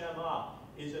Jehovah Shammah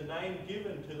is a name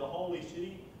given to the holy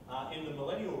city in the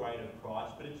millennial reign of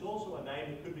Christ, but it's also a name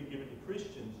that could be given to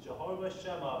Christians, Jehovah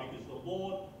Shammah, because the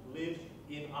Lord lives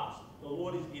in us. The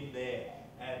Lord is in there.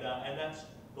 And that's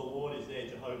the Lord is there,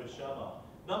 Jehovah Shammah.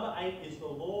 Number 8 is the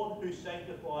Lord who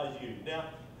sanctifies you. Now,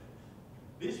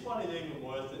 this one is even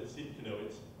worse than Sidkenu.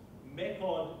 It's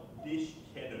Mekod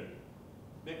Dishkenu.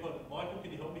 Mekod, Michael,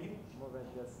 can you help me here?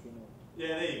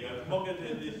 Yeah, there you go. Mekod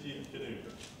Dishkenu.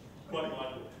 Quite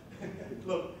Michael.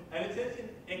 Look, and it says in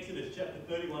Exodus chapter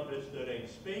 31, verse 13,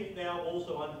 Speak now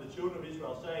also unto the children of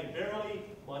Israel, saying, Verily,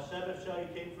 my Sabbath shall you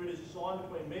keep, for it is a sign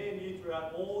between me and you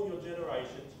throughout all your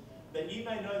generations, that ye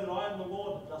may know that I am the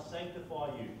Lord that doth sanctify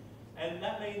you. And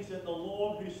that means that the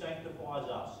Lord who sanctifies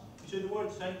us. You see, the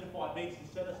word sanctify means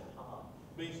to set us apart,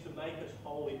 means to make us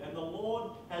holy. And the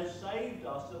Lord has saved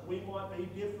us that we might be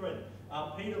different.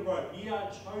 Peter wrote, Ye are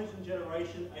a chosen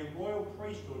generation, a royal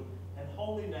priesthood, and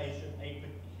holy nation, a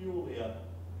peculiar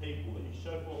people, that you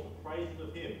show forth the praises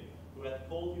of him who hath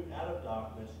called you out of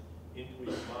darkness into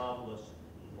his marvellous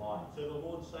light. So the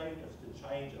Lord saved us to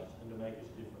change us and to make us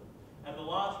different. And the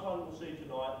last one we'll see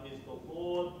tonight is the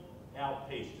Lord our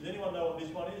peace. Does anyone know what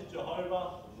this one is?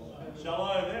 Jehovah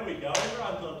Shalom. There we go.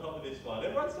 Everyone's on top of this one.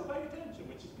 Everyone's still paying attention,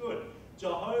 which is good.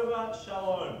 Jehovah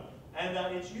Shalom. And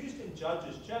it's used in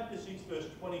Judges chapter 6, verse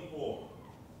 24.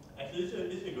 Actually,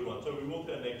 this is a good one. So we will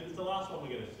turn next. It's the last one we're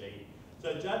going to see.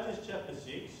 So Judges chapter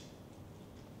 6.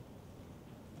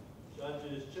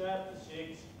 Judges chapter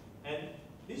 6. And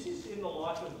this is in the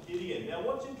life of Gideon. Now,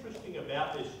 what's interesting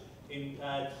about this, in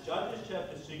Judges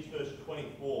chapter 6, verse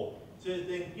 24, it says,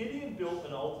 Then Gideon built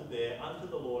an altar there unto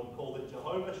the Lord, and called it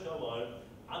Jehovah Shalom.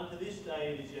 Unto this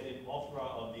day it is yet in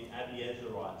Ophrah of the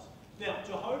Abiezerites. Now,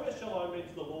 Jehovah Shalom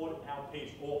means the Lord our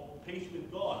peace, or peace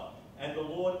with God. And the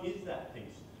Lord is that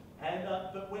peace. And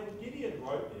but when Gideon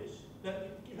wrote this, now,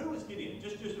 who was Gideon?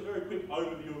 Just a very quick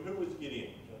overview of who was Gideon.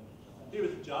 He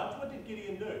was a judge. What did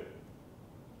Gideon do?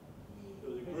 There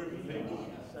was a group of people.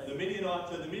 The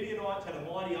Midianites had a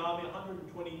mighty army,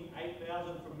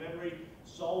 128,000 from memory,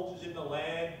 soldiers in the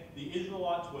land. The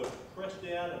Israelites were pressed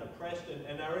down and oppressed,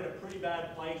 and they were in a pretty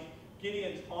bad place.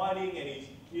 Gideon's hiding, and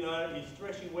he's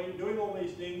threshing wheat, doing all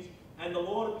these things. And the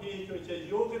Lord appears to him and says,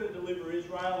 You're going to deliver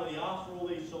Israel, and he asks for all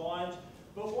these signs.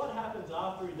 But what happens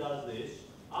after he does this?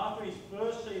 After he's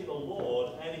first seen the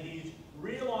Lord, and he's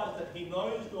realised that he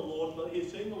knows the Lord, but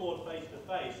he's seen the Lord face to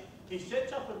face, he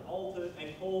sets up an altar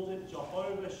and calls it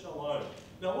Jehovah Shalom.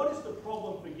 Now, what is the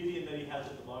problem for Gideon that he has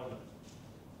at the moment?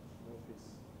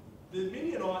 The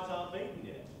Midianites aren't beaten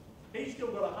yet. He's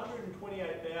still got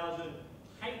 128,000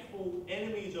 hateful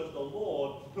enemies of the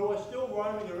Lord who are still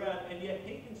roaming around, and yet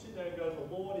he can sit there and go,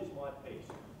 the Lord is my peace.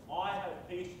 I have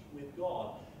peace with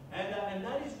God. And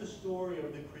that is the story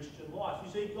of the Christian life.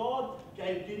 You see, God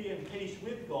gave Gideon peace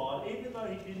with God, even though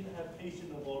he didn't have peace in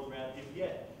the world around him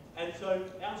yet. And so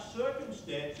our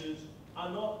circumstances are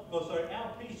not,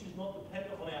 our peace is not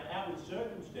dependent on our outward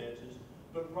circumstances,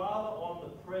 but rather on the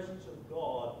presence of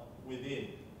God within.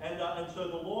 And so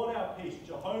the Lord our peace,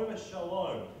 Jehovah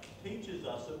Shalom, teaches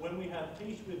us that when we have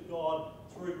peace with God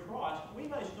through Christ, we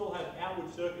may still have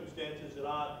outward circumstances that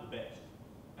aren't the best.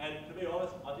 And to be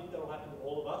honest, I think that'll happen to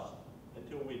all of us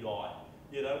until we die.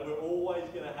 You know, we're always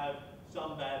going to have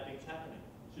some bad things happening.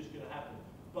 It's just going to happen.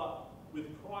 But with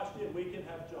Christ in, we can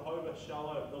have Jehovah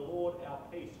Shalom, the Lord our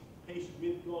peace, peace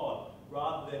with God,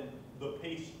 rather than the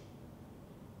peace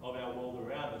of our world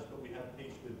around us, but we have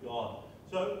peace with God.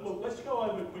 So, look, let's go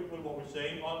over quickly what we've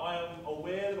seen. I am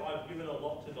aware that I've given a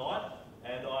lot tonight,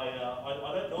 and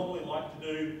I don't normally like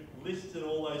to do lists and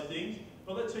all those things.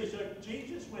 But let's see, so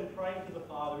Jesus, when praying to the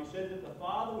Father, he said that the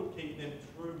Father would keep them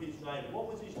through his name.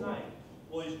 What was his name?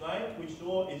 Well, his name, we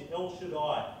saw, is El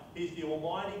Shaddai. He's the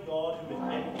Almighty God who is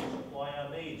able to supply our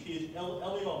needs. He is El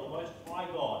Elyon, the Most High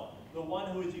God, the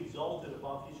one who is exalted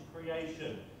above his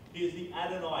creation. He is the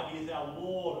Adonai. He is our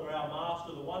Lord or our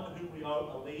Master, the one to whom we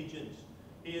owe allegiance.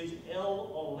 He is El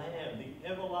Olam, the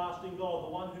everlasting God, the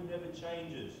one who never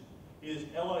changes. He is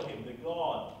Elohim, the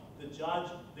God, the Judge,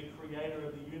 the Creator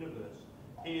of the universe.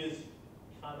 He is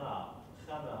Chana.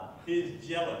 He is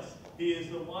jealous. He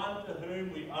is the one to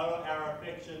whom we owe our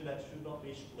affection that should not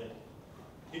be split.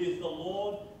 He is the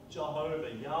Lord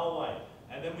Jehovah, Yahweh.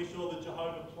 And then we saw the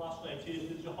Jehovah plus names. He is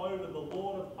the Jehovah, the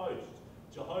Lord of hosts.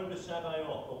 Jehovah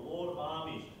Sabaoth, the Lord of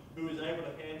armies, who is able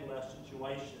to handle our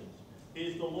situations. He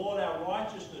is the Lord our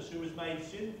righteousness, who has made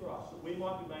sin for us, that we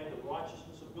might be made the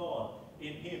righteousness of God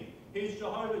in him. He is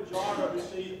Jehovah Jireh, who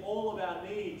sees all of our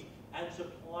needs and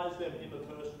supplies them in the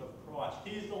person of Christ.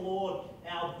 He is the Lord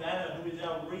our banner, who is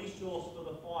our resource for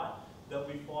the fight that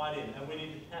we fight in, and we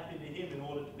need to tap into him in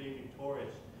order to be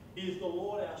victorious. He is the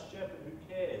Lord our shepherd,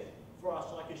 who cares for us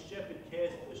like a shepherd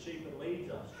cares for the sheep and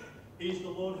leads us. He is the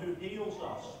Lord who heals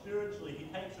us spiritually. He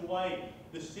takes away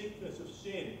the sickness of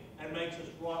sin and makes us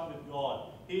right with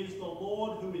God. He is the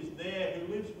Lord who is there,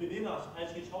 who lives within us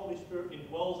as his Holy Spirit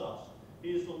indwells us. He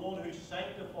is the Lord who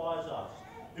sanctifies us,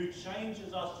 who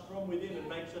changes us from within and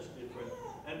makes us different.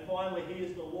 And finally, he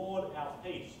is the Lord our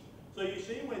peace. So you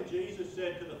see when Jesus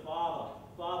said to the Father,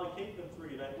 Father, keep them through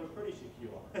your name, we're pretty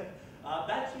secure.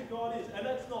 That's who God is. And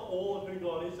that's not all of who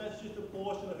God is. That's just a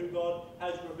portion of who God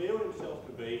has revealed himself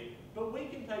to be. But we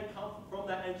can take comfort from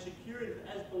that and security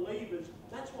as believers.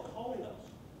 That's what's holding us.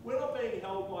 We're not being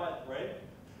held by a thread.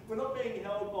 We're not being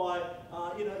held by,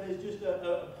 there's just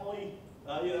a poly,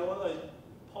 one of those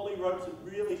poly ropes that's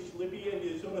really slippy and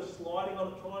you're sort of sliding on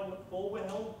it, trying not to fall. We're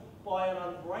held by an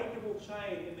unbreakable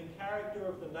chain in the character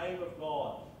of the name of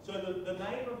God. So the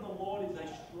name of the Lord is a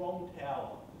strong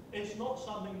tower. It's not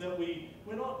something that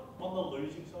we're not on the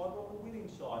losing side, we're on the winning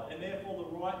side. And therefore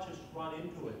the righteous run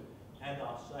into it and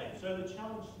are saved. So the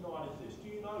challenge tonight is this. Do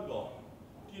you know God?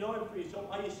 Do you know him for yourself?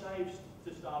 Are you saved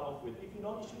to start off with? If you're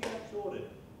not, you should get that sorted.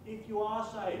 If you are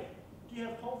saved, do you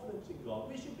have confidence in God?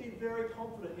 We should be very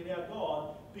confident in our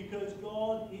God because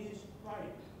God is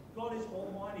great. God is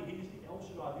almighty. He is the El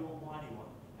Shaddai, the almighty one.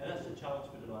 And that's the challenge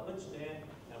for tonight. Let's stand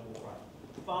and we'll pray.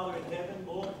 Father in heaven,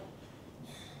 Lord,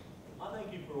 I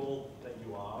thank you for all that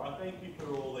you are. I thank you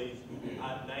for all these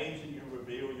names that you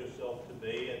reveal yourself to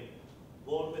be. And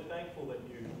Lord, we're thankful that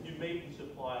you meet and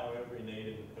supply our every need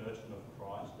in the person of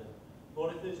Christ. And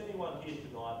Lord, if there's anyone here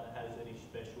tonight that has any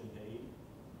special need,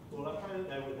 Lord, I pray that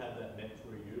they would have that met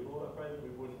through you. Lord, I pray that we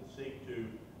wouldn't seek to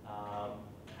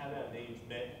have our needs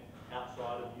met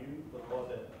outside of you, but Lord,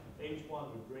 that each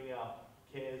one would bring our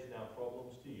cares and our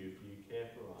problems to you, for you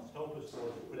care for us. Help us,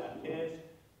 Lord, to put our cares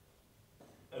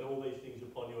and all these things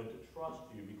upon you and to trust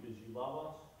you because you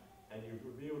love us and you've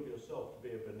revealed yourself to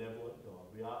be a benevolent God.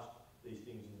 We ask these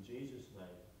things in Jesus'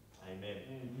 name. Amen.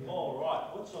 Amen. All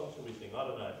right, what song should we sing? I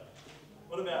don't know.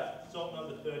 What about song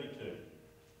number 32?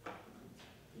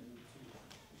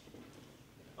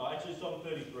 Actually, song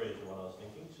 33 is the one I was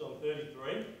thinking. Song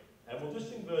 33. And we'll just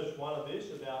sing verse 1 of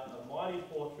this about a mighty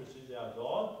fortress is our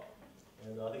God.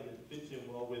 And I think it fits in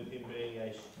well with him being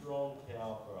a strong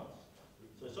tower for us.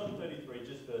 So Psalm 33,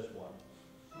 just verse 1.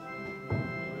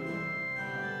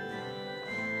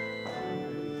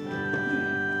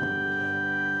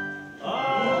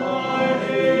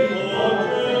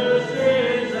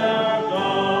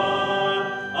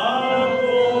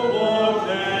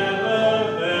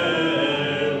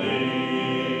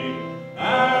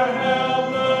 Our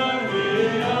helper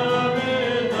is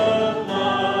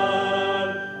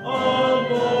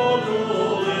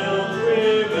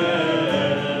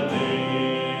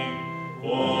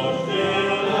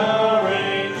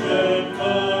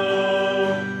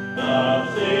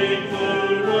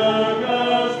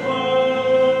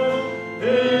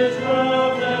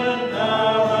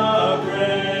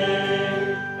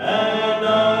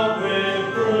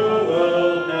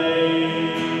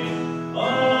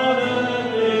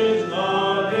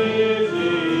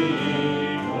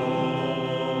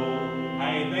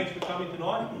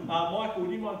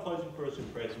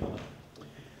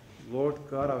Lord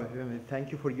God of heaven, we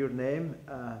thank you for your name,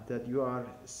 that you are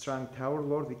a strong tower,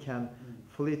 Lord. We can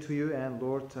flee to you, and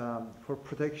Lord, for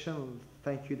protection,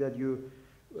 thank you that you,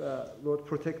 Lord,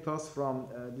 protect us from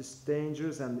these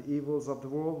dangers and evils of the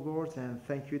world, Lord, and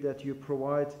thank you that you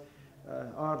provide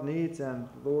our needs, and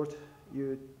Lord,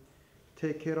 you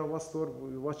take care of us, Lord.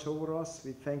 We watch over us.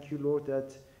 We thank you, Lord,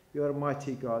 that you are a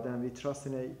mighty God, and we trust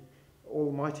in a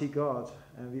almighty God.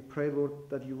 And we pray, Lord,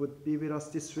 that you would be with us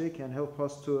this week and help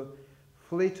us to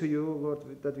flee to you, Lord,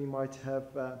 that we might have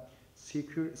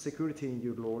security in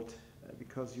you, Lord,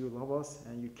 because you love us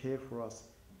and you care for us.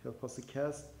 Help us to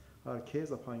cast our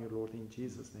cares upon you, Lord, in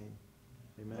Jesus' name.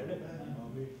 Amen.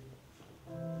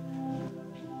 Amen.